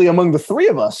equally among the 3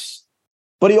 of us,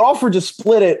 but he offered to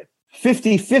split it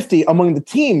 50-50 among the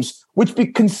teams, which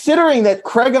considering that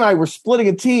Craig and I were splitting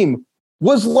a team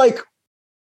was like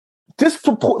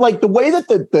like the way that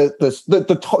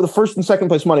the first and second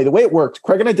place money, the way it worked,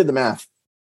 Craig and I did the math.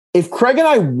 If Craig and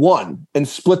I won and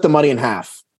split the money in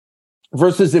half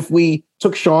versus if we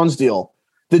took Sean's deal,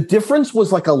 the difference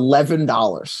was like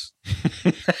 $11.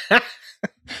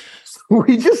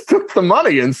 We just took the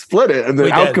money and split it, and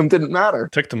the outcome didn't matter.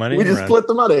 Took the money. We just split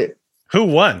the money. Who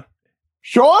won?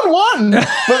 Sean won,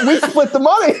 but we split the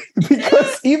money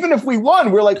because even if we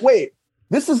won, we're like, wait,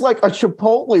 this is like a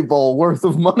Chipotle bowl worth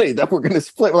of money that we're going to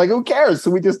split. We're like, who cares?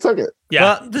 So we just took it. Yeah.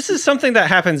 Well, this is something that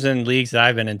happens in leagues that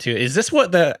I've been into. Is this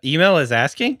what the email is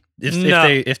asking?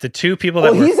 If the 2 people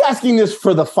that he's asking this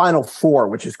for the Final Four,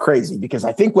 which is crazy because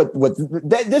I think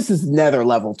this is nether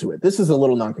level to it. This is a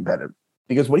little non-competitive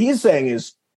because what he's saying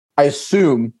is, I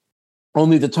assume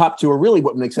only the top 2 are really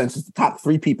what makes sense is the top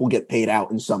 3 people get paid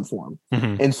out in some form.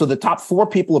 Mm-hmm. And so the top 4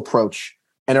 people approach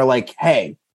and are like,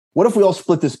 hey, what if we all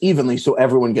split this evenly so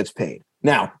everyone gets paid?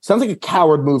 Now, sounds like a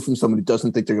coward move from someone who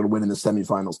doesn't think they're going to win in the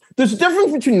semifinals. There's a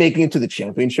difference between making it to the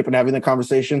championship and having the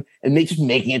conversation and just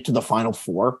making it to the Final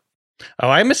Four. Oh,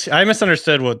 I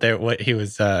misunderstood what he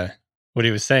was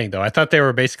saying though. I thought they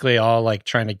were basically all like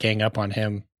trying to gang up on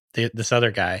him, this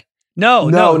other guy.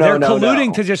 No, they're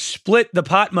colluding to just split the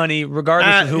pot money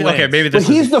regardless of who wins. Okay, maybe but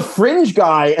he's the fringe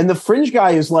guy, and the fringe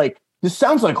guy is like, this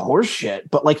sounds like horse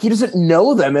shit, but like he doesn't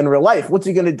know them in real life. What's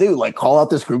he going to do? Like call out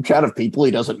this group chat of people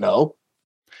he doesn't know?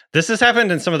 This has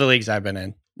happened in some of the leagues I've been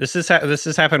in. This is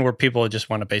happened where people just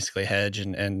want to basically hedge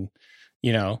and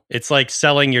you know, it's like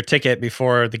selling your ticket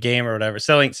before the game or whatever,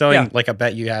 selling like a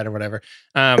bet you had or whatever.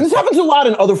 And this happens a lot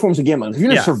in other forms of gambling. If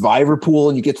you're in a survivor pool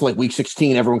and you get to like week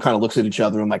 16, everyone kind of looks at each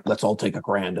other and like, let's all take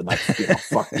 $1,000 and like, you know,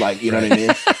 fuck, like, you know what I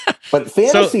mean? But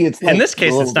fantasy, it's like, in this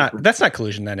case, that's not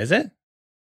collusion then, is it?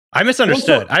 I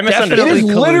misunderstood. It is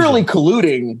literally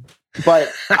colluding.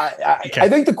 But I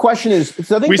think the question is,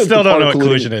 we still don't know what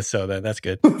collusion is, so that's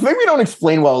good. The thing we don't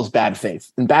explain well is bad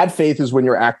faith. And bad faith is when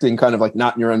you're acting kind of like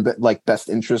not in your own like best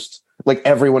interest, like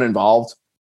everyone involved,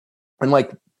 and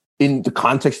like in the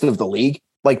context of the league.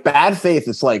 Like bad faith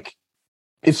is like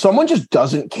if someone just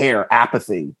doesn't care,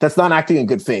 apathy. That's not acting in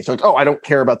good faith. So like, oh, I don't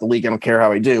care about the league. I don't care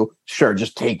how I do. Sure,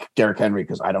 just take Derrick Henry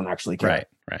because I don't actually care.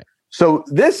 Right. So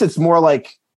it's more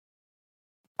like.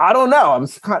 I don't know.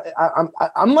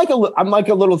 I'm like a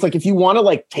little. It's like if you want to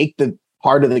like take the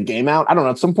part of the game out. I don't know.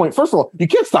 At some point, first of all, you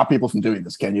can't stop people from doing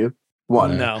this, can you?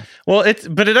 No. Well,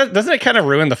 doesn't it kind of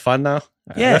ruin the fun though?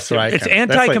 Yeah, it's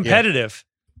anti-competitive.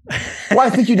 Well,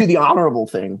 I think you do the honorable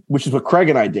thing, which is what Craig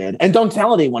and I did, and don't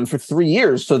tell anyone for 3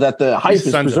 years so that the hype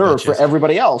is preserved for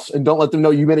everybody else, and don't let them know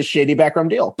you made a shady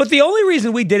background deal. But the only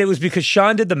reason we did it was because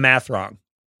Sean did the math wrong.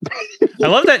 I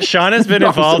love that Sean has been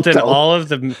involved in all of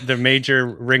the major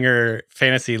Ringer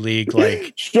fantasy league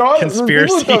like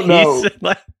conspiracies.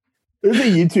 There's a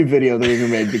YouTube video that Ringer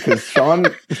made because Sean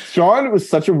was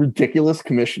such a ridiculous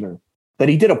commissioner that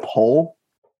he did a poll: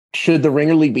 should the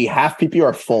Ringer league be half PPR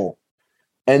or full?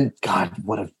 And God,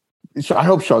 I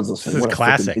hope Sean's listening. This is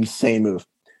classic, insane move.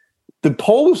 The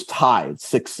poll was tied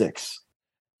 6-6.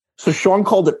 So Sean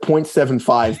called it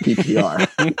 0.75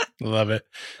 PPR. Love it.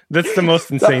 That's the most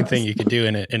insane thing you could do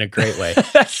in a great way.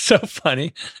 That's so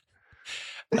funny.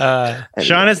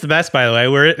 Sean is the best, by the way.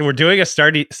 We're doing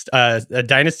a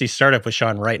dynasty startup with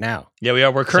Sean right now. Yeah, we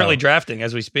are. We're currently drafting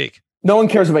as we speak. No one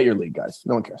cares about your league, guys.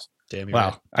 No one cares. Damn you. Wow.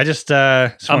 Right. I just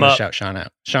want to shout Sean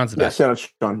out. Sean's the best. Shout out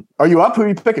Sean. Are you up? Who are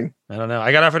you picking? I don't know.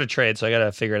 I got offered a trade, so I got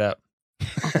to figure it out.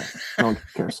 Okay. No one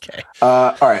cares. Okay.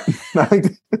 All right.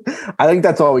 I think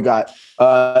that's all we got.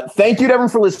 Thank you to everyone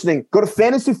for listening. Go to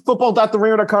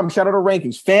fantasyfootball.theringer.com. Shout out our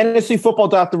rankings.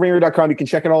 Fantasyfootball.theringer.com. You can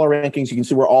check out all our rankings. You can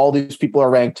see where all these people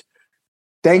are ranked.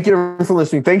 Thank you everyone for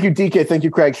listening. Thank you, DK. Thank you,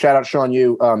 Craig. Shout out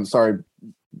Sean. Sorry.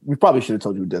 We probably should have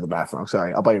told you we did the math wrong.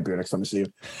 Sorry. I'll buy you a beer next time I see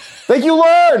you. Thank you,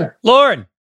 Lauren.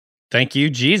 Thank you,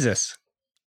 Jesus.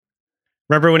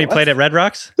 Remember when he played at Red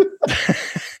Rocks?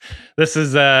 This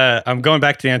is I'm going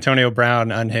back to the Antonio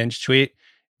Brown unhinged tweet.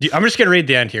 I'm just going to read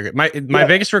the end here. My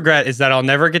biggest regret is that I'll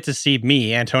never get to see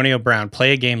me, Antonio Brown,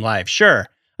 play a game live. Sure,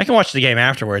 I can watch the game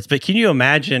afterwards, but can you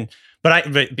imagine? But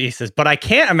he says, but I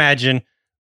can't imagine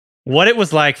what it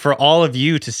was like for all of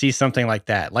you to see something like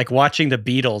that, like watching the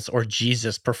Beatles or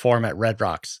Jesus perform at Red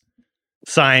Rocks.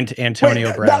 Signed,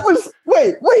 Antonio Brown. That was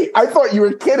wait. I thought you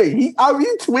were kidding. You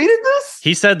tweeted this?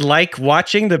 He said, like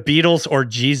watching the Beatles or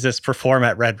Jesus perform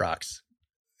at Red Rocks.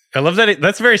 I love that.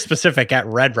 That's very specific, at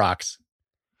Red Rocks.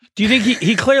 Do you think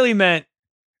he clearly meant,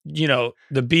 you know,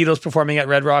 the Beatles performing at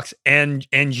Red Rocks and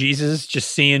Jesus, just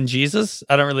seeing Jesus?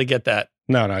 I don't really get that.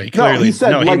 No, he clearly he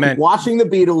said he meant watching the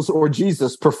Beatles or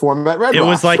Jesus perform at Red Rocks. It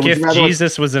was like if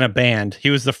Jesus was in a band. He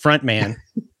was the front man.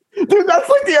 Dude, that's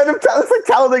like the end of that's like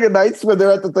Talladega Nights when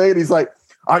they're at the thing and he's like,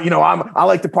 I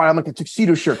like to party. I'm like a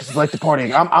tuxedo shirt because I like to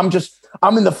party.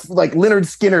 I'm in the like Leonard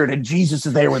Skinner and Jesus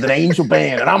is there with an angel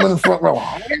band and I'm in the front row.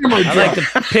 I like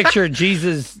to picture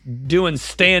Jesus doing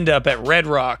stand up at Red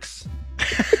Rocks.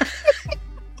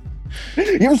 You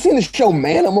ever seen the show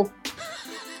Manimal?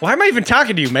 Why am I even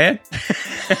talking to you, man?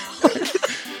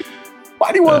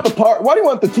 Why do you want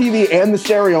the TV and the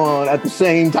stereo on at the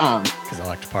same time? Because I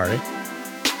like to party.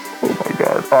 Oh my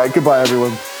God. All right. Goodbye,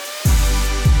 everyone.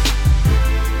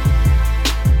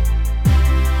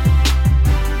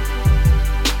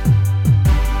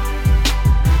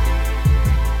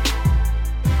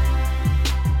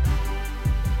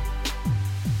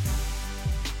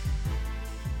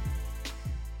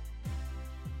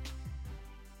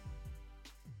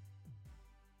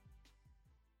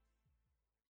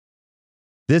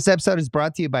 This episode is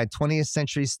brought to you by 20th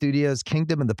Century Studios'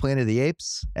 Kingdom of the Planet of the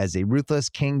Apes. As a ruthless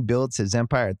king builds his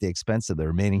empire at the expense of the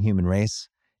remaining human race,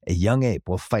 a young ape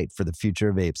will fight for the future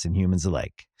of apes and humans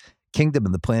alike. Kingdom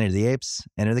of the Planet of the Apes.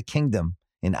 Enter the kingdom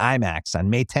in IMAX on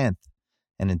May 10th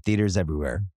and in theaters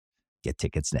everywhere. Get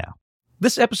tickets now.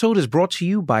 This episode is brought to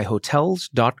you by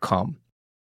Hotels.com.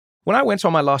 When I went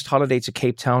on my last holiday to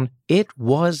Cape Town, it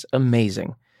was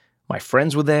amazing. My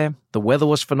friends were there, the weather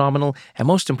was phenomenal, and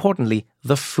most importantly,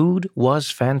 the food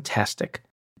was fantastic.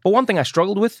 But one thing I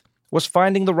struggled with was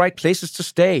finding the right places to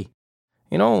stay.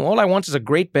 You know, all I want is a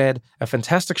great bed, a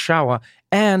fantastic shower,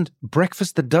 and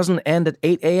breakfast that doesn't end at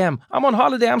 8 a.m. I'm on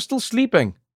holiday, I'm still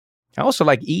sleeping. I also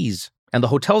like ease, and the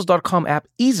Hotels.com app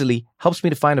easily helps me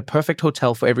to find a perfect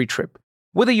hotel for every trip.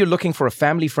 Whether you're looking for a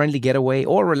family-friendly getaway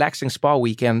or a relaxing spa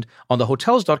weekend, on the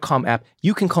Hotels.com app,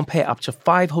 you can compare up to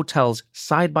 5 hotels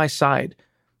side by side.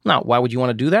 Now, why would you want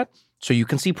to do that? So you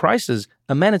can see prices,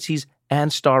 amenities,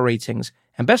 and star ratings.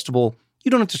 And best of all,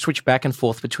 you don't have to switch back and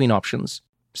forth between options.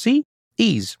 See?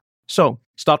 Ease. So,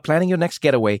 start planning your next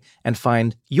getaway and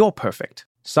find your perfect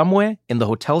somewhere in the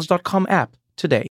Hotels.com app today.